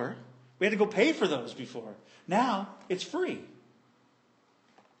before. We had to go pay for those before. Now it's free.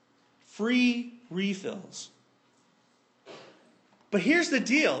 Free refills. But here's the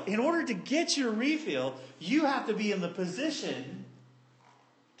deal. In order to get your refill, you have to be in the position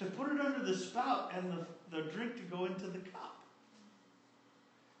to put it under the spout and the drink to go into the cup.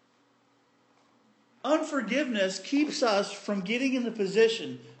 Unforgiveness keeps us from getting in the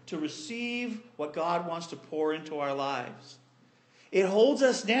position to receive what God wants to pour into our lives. It holds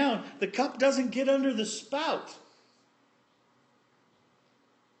us down. The cup doesn't get under the spout.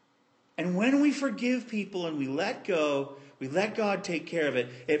 And when we forgive people and we let go, we let God take care of it,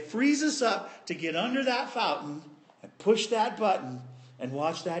 it frees us up to get under that fountain and push that button and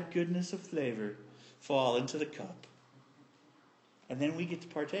watch that goodness of flavor fall into the cup. And then we get to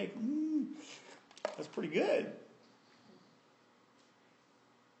partake. That's pretty good.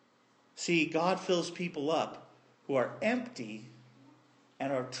 See, God fills people up who are empty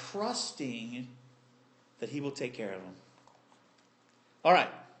and are trusting that He will take care of them. All right.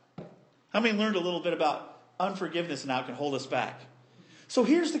 How many learned a little bit about unforgiveness and how it can hold us back? So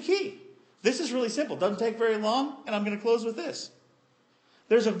here's the key. This is really simple. Doesn't take very long, and I'm going to close with this.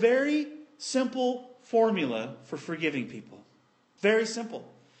 There's a very simple formula for forgiving people. Very simple.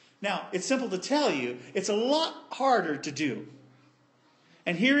 Now, it's simple to tell you. It's a lot harder to do.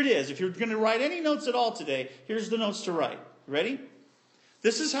 And here it is. If you're going to write any notes at all today, here's the notes to write. Ready?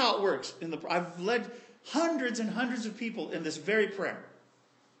 This is how it works. I've led hundreds and hundreds of people in this very prayer.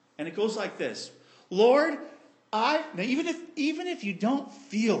 And it goes like this. Lord, now even if you don't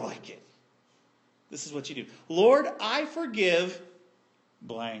feel like it, this is what you do. Lord, I forgive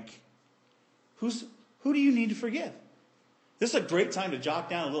blank. Who do you need to forgive? This is a great time to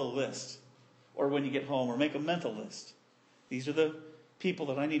jot down a little list. Or when you get home, or make a mental list. These are the people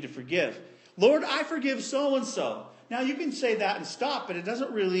that I need to forgive. Lord, I forgive so-and-so. Now you can say that and stop, but it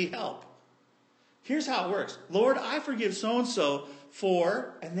doesn't really help. Here's how it works. Lord, I forgive so-and-so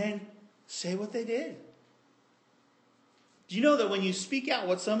for, and then say what they did. Do you know that when you speak out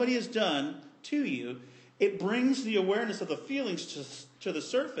what somebody has done to you, it brings the awareness of the feelings to the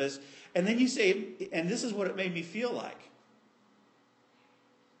surface, and then you say, and this is what it made me feel like.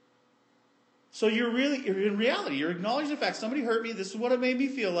 So you're in reality, you're acknowledging the fact somebody hurt me, this is what it made me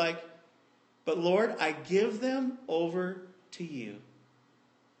feel like, but Lord, I give them over to you.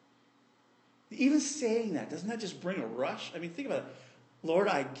 Even saying that, doesn't that just bring a rush? I mean, think about it. Lord,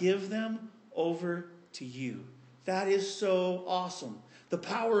 I give them over to you. That is so awesome. The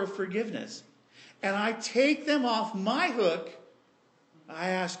power of forgiveness. and I take them off my hook, I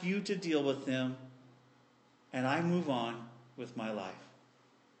ask you to deal with them, and I move on with my life.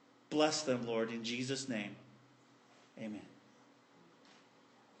 Bless them, Lord, in Jesus' name. Amen.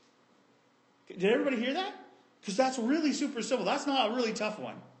 Did everybody hear that? Because that's really super simple. That's not a really tough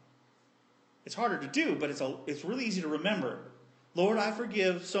one. It's harder to do, but it's really easy to remember. Lord, I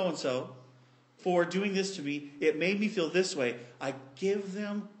forgive so-and-so for doing this to me. It made me feel this way. I give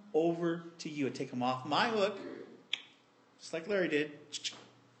them over to you. I take them off my hook, just like Larry did,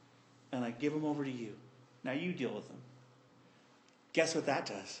 and I give them over to you. Now you deal with them. Guess what that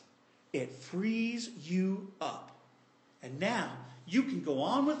does? It frees you up. And now you can go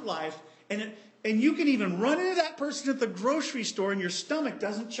on with life, and you can even run into that person at the grocery store and your stomach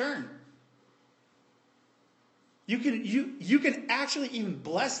doesn't churn. You can actually even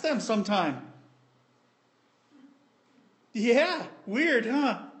bless them sometime. Yeah, weird,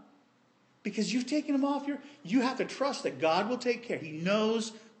 huh? Because you've taken them off you have to trust that God will take care. He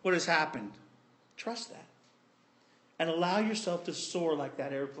knows what has happened. Trust that. And allow yourself to soar like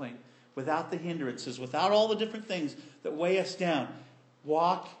that airplane without the hindrances, without all the different things that weigh us down.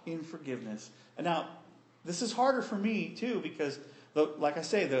 Walk in forgiveness. And now, this is harder for me too, because like I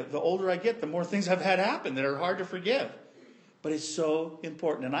say, the older I get, the more things I've had happen that are hard to forgive. But it's so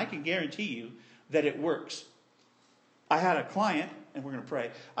important. And I can guarantee you that it works. I had a client, and we're going to pray.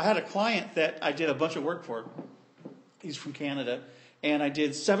 I had a client that I did a bunch of work for. He's from Canada. And I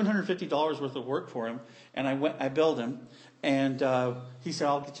did $750 worth of work for him. And I billed him. And he said,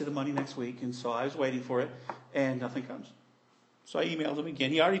 I'll get you the money next week. And so I was waiting for it. And nothing comes. So I emailed him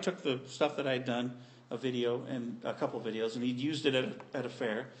again. He already took the stuff that I had done, a video and a couple of videos, and he'd used it at a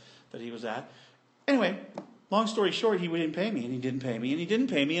fair that he was at. Anyway, long story short, he didn't pay me, and he didn't pay me, and he didn't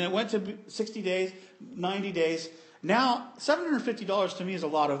pay me, and it went to 60 days, 90 days. Now, $750 to me is a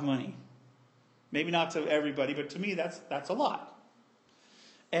lot of money. Maybe not to everybody, but to me, that's a lot.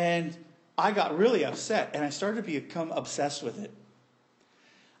 And I got really upset, and I started to become obsessed with it.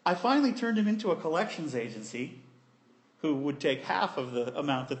 I finally turned him into a collections agency who would take half of the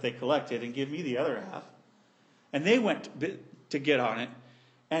amount that they collected and give me the other half. And they went to get on it.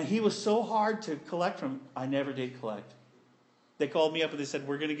 And he was so hard to collect from, I never did collect. They called me up and they said,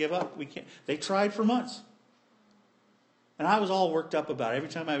 we're going to give up. We can't. They tried for months. And I was all worked up about it. Every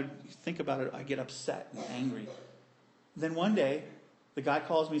time I would think about it, I get upset and angry. Then one day, the guy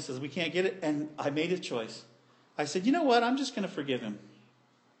calls me and says, we can't get it. And I made a choice. I said, you know what? I'm just going to forgive him.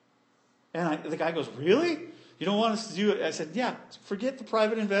 And the guy goes, really? You don't want us to do it? I said, yeah, forget the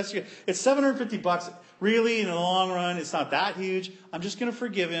private investigator. It's $750. Really, in the long run, it's not that huge. I'm just going to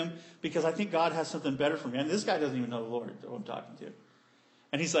forgive him because I think God has something better for me. And this guy doesn't even know the Lord who I'm talking to.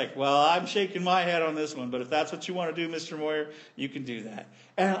 And he's like, well, I'm shaking my head on this one, but if that's what you want to do, Mr. Moyer, you can do that.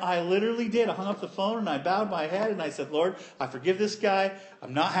 And I literally did. I hung up the phone and I bowed my head and I said, Lord, I forgive this guy.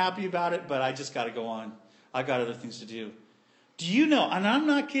 I'm not happy about it, but I just got to go on. I got other things to do. Do you know, and I'm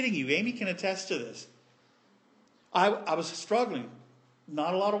not kidding you, Amy can attest to this. I was struggling.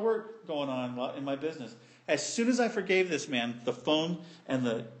 Not a lot of work going on in my business. As soon as I forgave this man, the phone and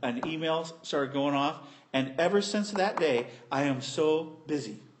emails started going off. And ever since that day, I am so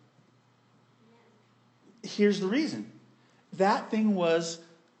busy. Here's the reason. That thing was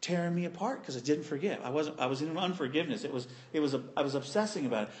tearing me apart because I didn't forgive. I was in unforgiveness. I was obsessing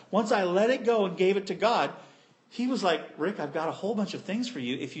about it. Once I let it go and gave it to God, he was like, Rick, I've got a whole bunch of things for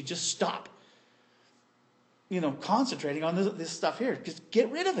you if you just stop concentrating on this stuff here. Just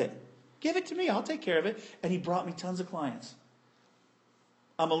get rid of it. Give it to me. I'll take care of it. And he brought me tons of clients.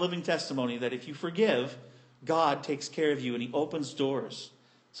 I'm a living testimony that if you forgive, God takes care of you and he opens doors.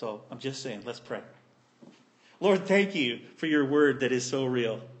 So I'm just saying, let's pray. Lord, thank you for your word that is so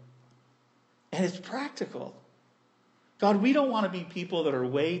real. And it's practical. God, we don't want to be people that are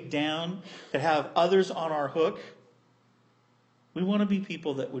weighed down, that have others on our hook. We want to be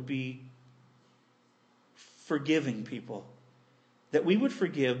people that would be forgiving people. That we would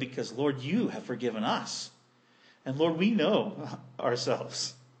forgive because, Lord, you have forgiven us. And Lord, we know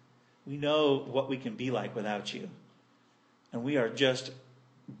ourselves. We know what we can be like without you. And we are just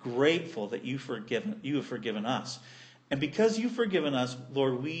grateful that you have forgiven us. And because you've forgiven us,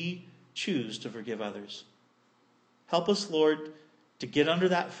 Lord, we choose to forgive others. Help us, Lord, to get under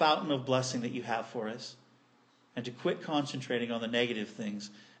that fountain of blessing that you have for us. And to quit concentrating on the negative things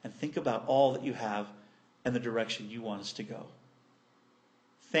and think about all that you have and the direction you want us to go.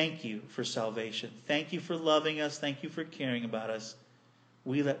 Thank you for salvation. Thank you for loving us. Thank you for caring about us.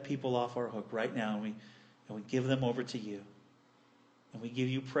 We let people off our hook right now, and we give them over to you. And we give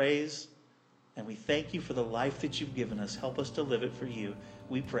you praise And we thank you for the life that you've given us. Help us to live it for you.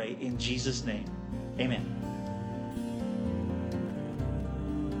 We pray in Jesus' name. Amen.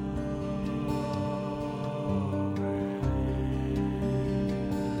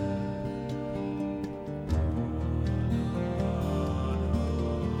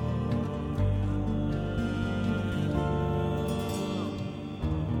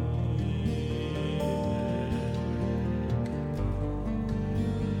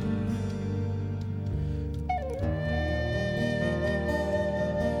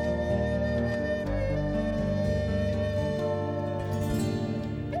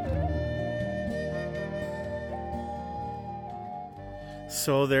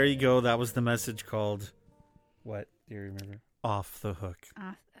 So there you go. That was the message called, what do you remember? Off the Hook.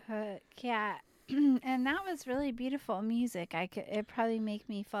 Off the Hook, yeah. And that was really beautiful music. It probably make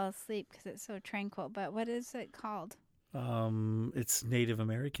me fall asleep because it's so tranquil. But what is it called? It's Native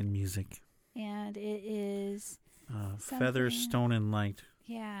American music. And it is Feather, Stone, and Light.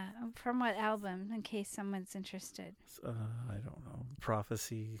 yeah. From what album? In case someone's interested. I don't know.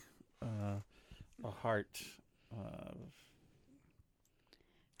 Prophecy, a heart.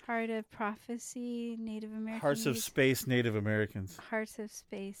 Heart of Prophecy, Native American. Hearts of Space, Native Americans. Hearts of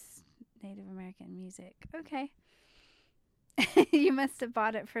Space, Native American music. Okay. You must have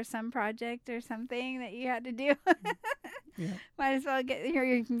bought it for some project or something that you had to do. Yeah. Might as well get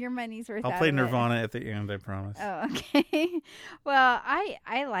your money's worth. I'll out play of it. Nirvana at the end, I promise. Oh, okay. Well,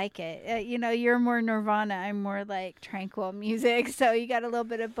 I like it. You're more Nirvana. I'm more like tranquil music. So you got a little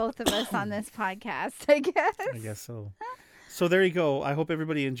bit of both of us on this podcast, I guess. I guess so. So there you go. I hope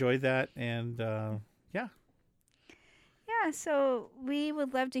everybody enjoyed that. And yeah. Yeah, so we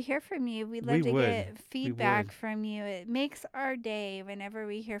would love to hear from you. We'd love to get feedback from you. It makes our day whenever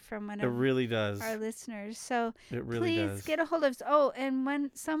we hear from one It of really does. our listeners. So It really please does. get a hold of us. Oh, and when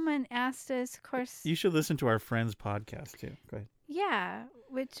someone asked us, of course, You should listen to our friends' podcast too. Go ahead. yeah,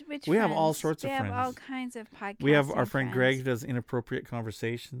 which We have all friends? sorts of We have all friends. kinds of podcasts. We have our friend Greg who does Inappropriate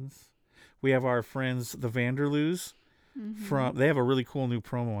Conversations. We have our friends, the Vanderloos. They have a really cool new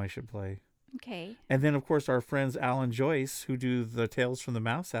promo I should play. Okay. And then, of course, our friends Al and Joyce, who do the Tales from the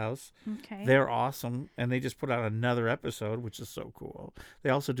Mouse House. Okay. They're awesome, and they just put out another episode, which is so cool. They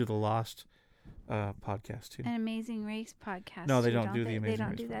also do the Lost podcast, too. An Amazing Race podcast. No, they too, don't do the they? Amazing They don't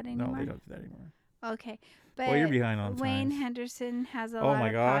Race do that podcast. anymore? No, they don't do that anymore. Okay. But Well, you're behind on Wayne times. Henderson has a Oh, lot my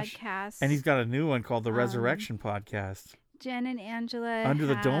of gosh. podcasts. And he's got a new one called the Resurrection Podcast. Jen and Angela Under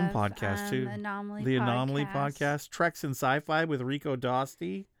the Dome have, podcast, too. Anomaly The Anomaly Podcast. Treks and Sci-Fi with Rico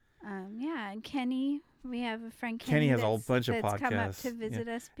Dosty. Yeah, and Kenny. We have a friend Kenny has a whole that's- bunch of that's come up podcasts. to visit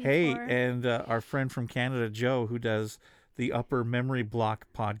us before. Hey, and our friend from Canada, Joe, who does the Upper Memory Block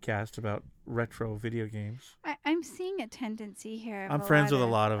podcast about retro video games. I'm seeing a tendency here. Of I'm friends with a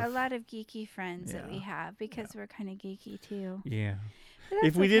lot of geeky friends that we Yeah. have because we're kind of geeky too. Yeah. But If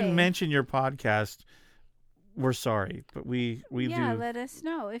that's we didn't okay. mention your podcast, we're sorry, but we yeah, do. let us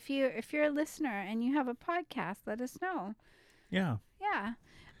know if you're a listener and you have a podcast. Let us know. Yeah. Yeah.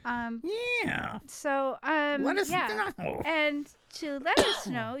 Yeah. So Let us yeah. know. And to let us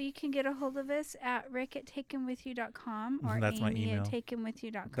know, you can get a hold of us at rick@takenwithyou.com or That's my Amy email. at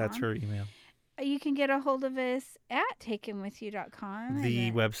takenwithyou.com. That's her email. You can get a hold of us at takenwithyou.com.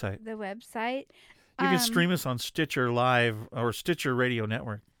 The website. The website. You can stream us on Stitcher Live or Stitcher Radio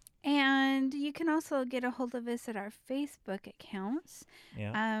Network. And you can also get a hold of us at our Facebook accounts.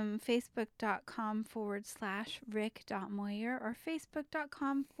 Yeah. Facebook.com/rick.moyer or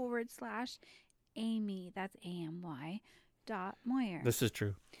Facebook.com/Amy. That's AMY. .moyer. This is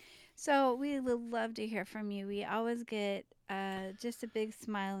true. So we would love to hear from you. We always get just a big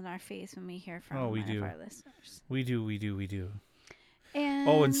smile on our face when we hear from we one do. of our listeners. We do. And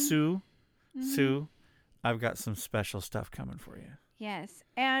Oh, and Sue, I've got some special stuff coming for you. yes,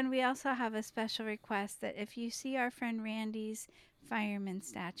 and we also have a special request that if you see our friend Randy's fireman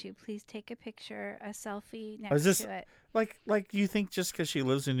statue, please take a picture, a selfie next this- to it. Like you think just because she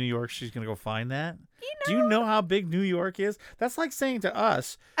lives in New York, she's gonna go find that? You Do you know how big New York is? That's like saying to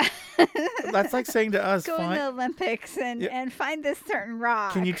us. That's like saying to us. Go in the Olympics and find this certain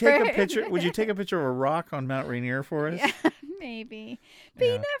rock. Can you take a picture? Would you take a picture of a rock on Mount Rainier for us? Yeah, maybe. But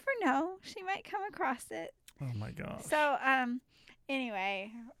Yeah. you never know. She might come across it. Oh my gosh. So,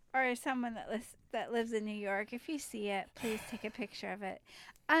 anyway, or someone that lives in New York, if you see it, please take a picture of it.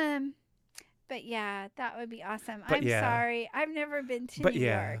 But yeah, that would be awesome. But I'm yeah. sorry, I've never been to But New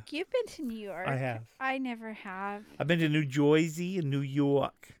yeah. York. You've been to New York. I have. I never have. I've been to New Jersey and New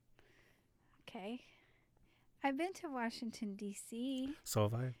York. Okay. I've been to Washington D.C. So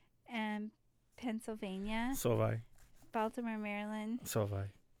have I. and Pennsylvania, So have I. Baltimore, Maryland, So have I.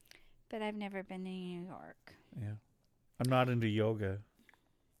 but I've never been to New York. Yeah. I'm not into yoga.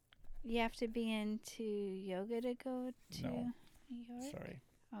 You have to be into yoga to go to No. New York? Sorry.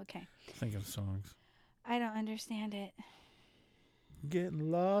 Okay. Think of songs. I don't understand it.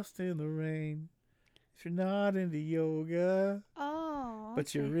 Getting lost in the rain. If you're not into yoga, Oh. but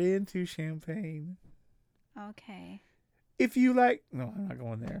okay. you're into champagne. Okay. If you like... No, I'm not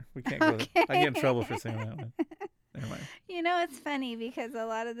going there. We can't go there. I get in trouble for saying that one. Never mind. You know, it's funny because a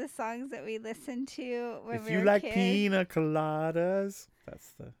lot of the songs that we listened to when If we you were like kids, pina coladas,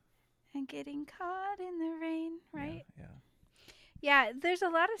 that's the... and getting caught in the rain, right? Yeah. Yeah, there's a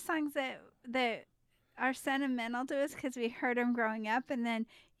lot of songs that are sentimental to us because we heard them growing up, and then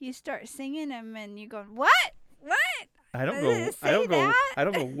you start singing them, and you go, "What? What?" I don't Does go. it I say don't go. that? I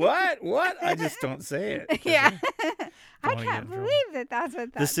don't go. What? I just don't say it. 'cause Yeah, I wanna get can't in trouble. believe that that's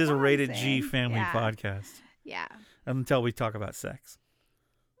what This is a song's rated G saying. family Yeah. podcast Yeah, until we talk about sex.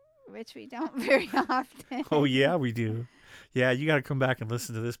 which we don't very often. Oh yeah, we do. Yeah, you got to come back and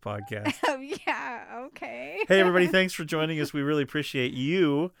listen to this podcast. Oh, yeah, okay. Hey everybody, thanks for joining us. We really appreciate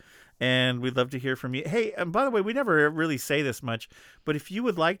you, and we'd love to hear from you. Hey, and by the way, we never really say this much, but if you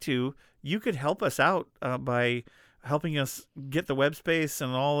would like to, you could help us out by helping us get the web space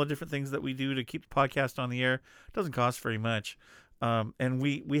and all the different things that we do to keep the podcast on the air. It doesn't cost very much. And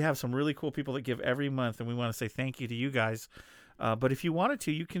we have some really cool people that give every month, and we want to say thank you to you guys. But if you wanted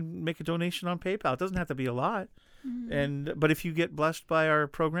to, you can make a donation on PayPal. It doesn't have to be a lot. But if you get blessed by our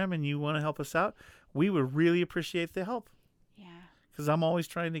program and you want to help us out, we would really appreciate the help. Yeah. Because I'm always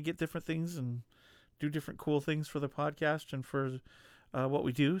trying to get different things and do different cool things for the podcast and for what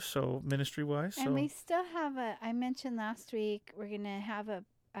we do, so ministry-wise. And so we still have I mentioned last week, we're going to have a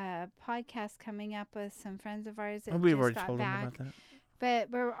podcast coming up with some friends of ours that we've just already got told them back. about that. But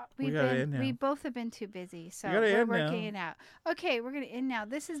we both have been too busy, so gotta we're end now. working it out. Okay, we're going to end now.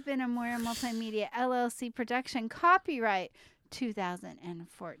 This has been a Moira Multimedia LLC production, copyright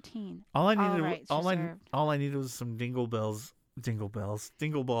 2014. All I All needed, rights all reserved. I needed was some dingle balls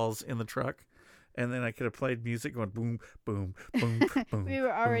in the truck, and then I could have played music going boom, boom, boom, boom. We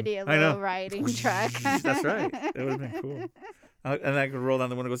were already a I know. low riding truck. That's right. It would have been cool. And I could roll down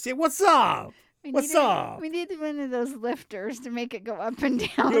the window and go, "See, what's up? What's up? We needed one of those lifters to make it go up and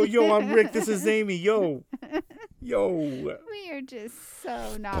down. Yo, I'm Rick. This is Amy. Yo. We are just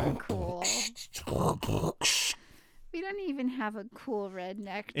so not cool. We don't even have a cool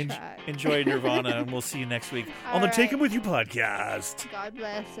redneck truck. Enjoy Nirvana, and we'll see you next week All on the right. Take 'Em With You podcast. God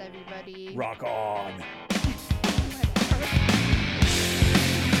bless everybody. Rock on. What a person.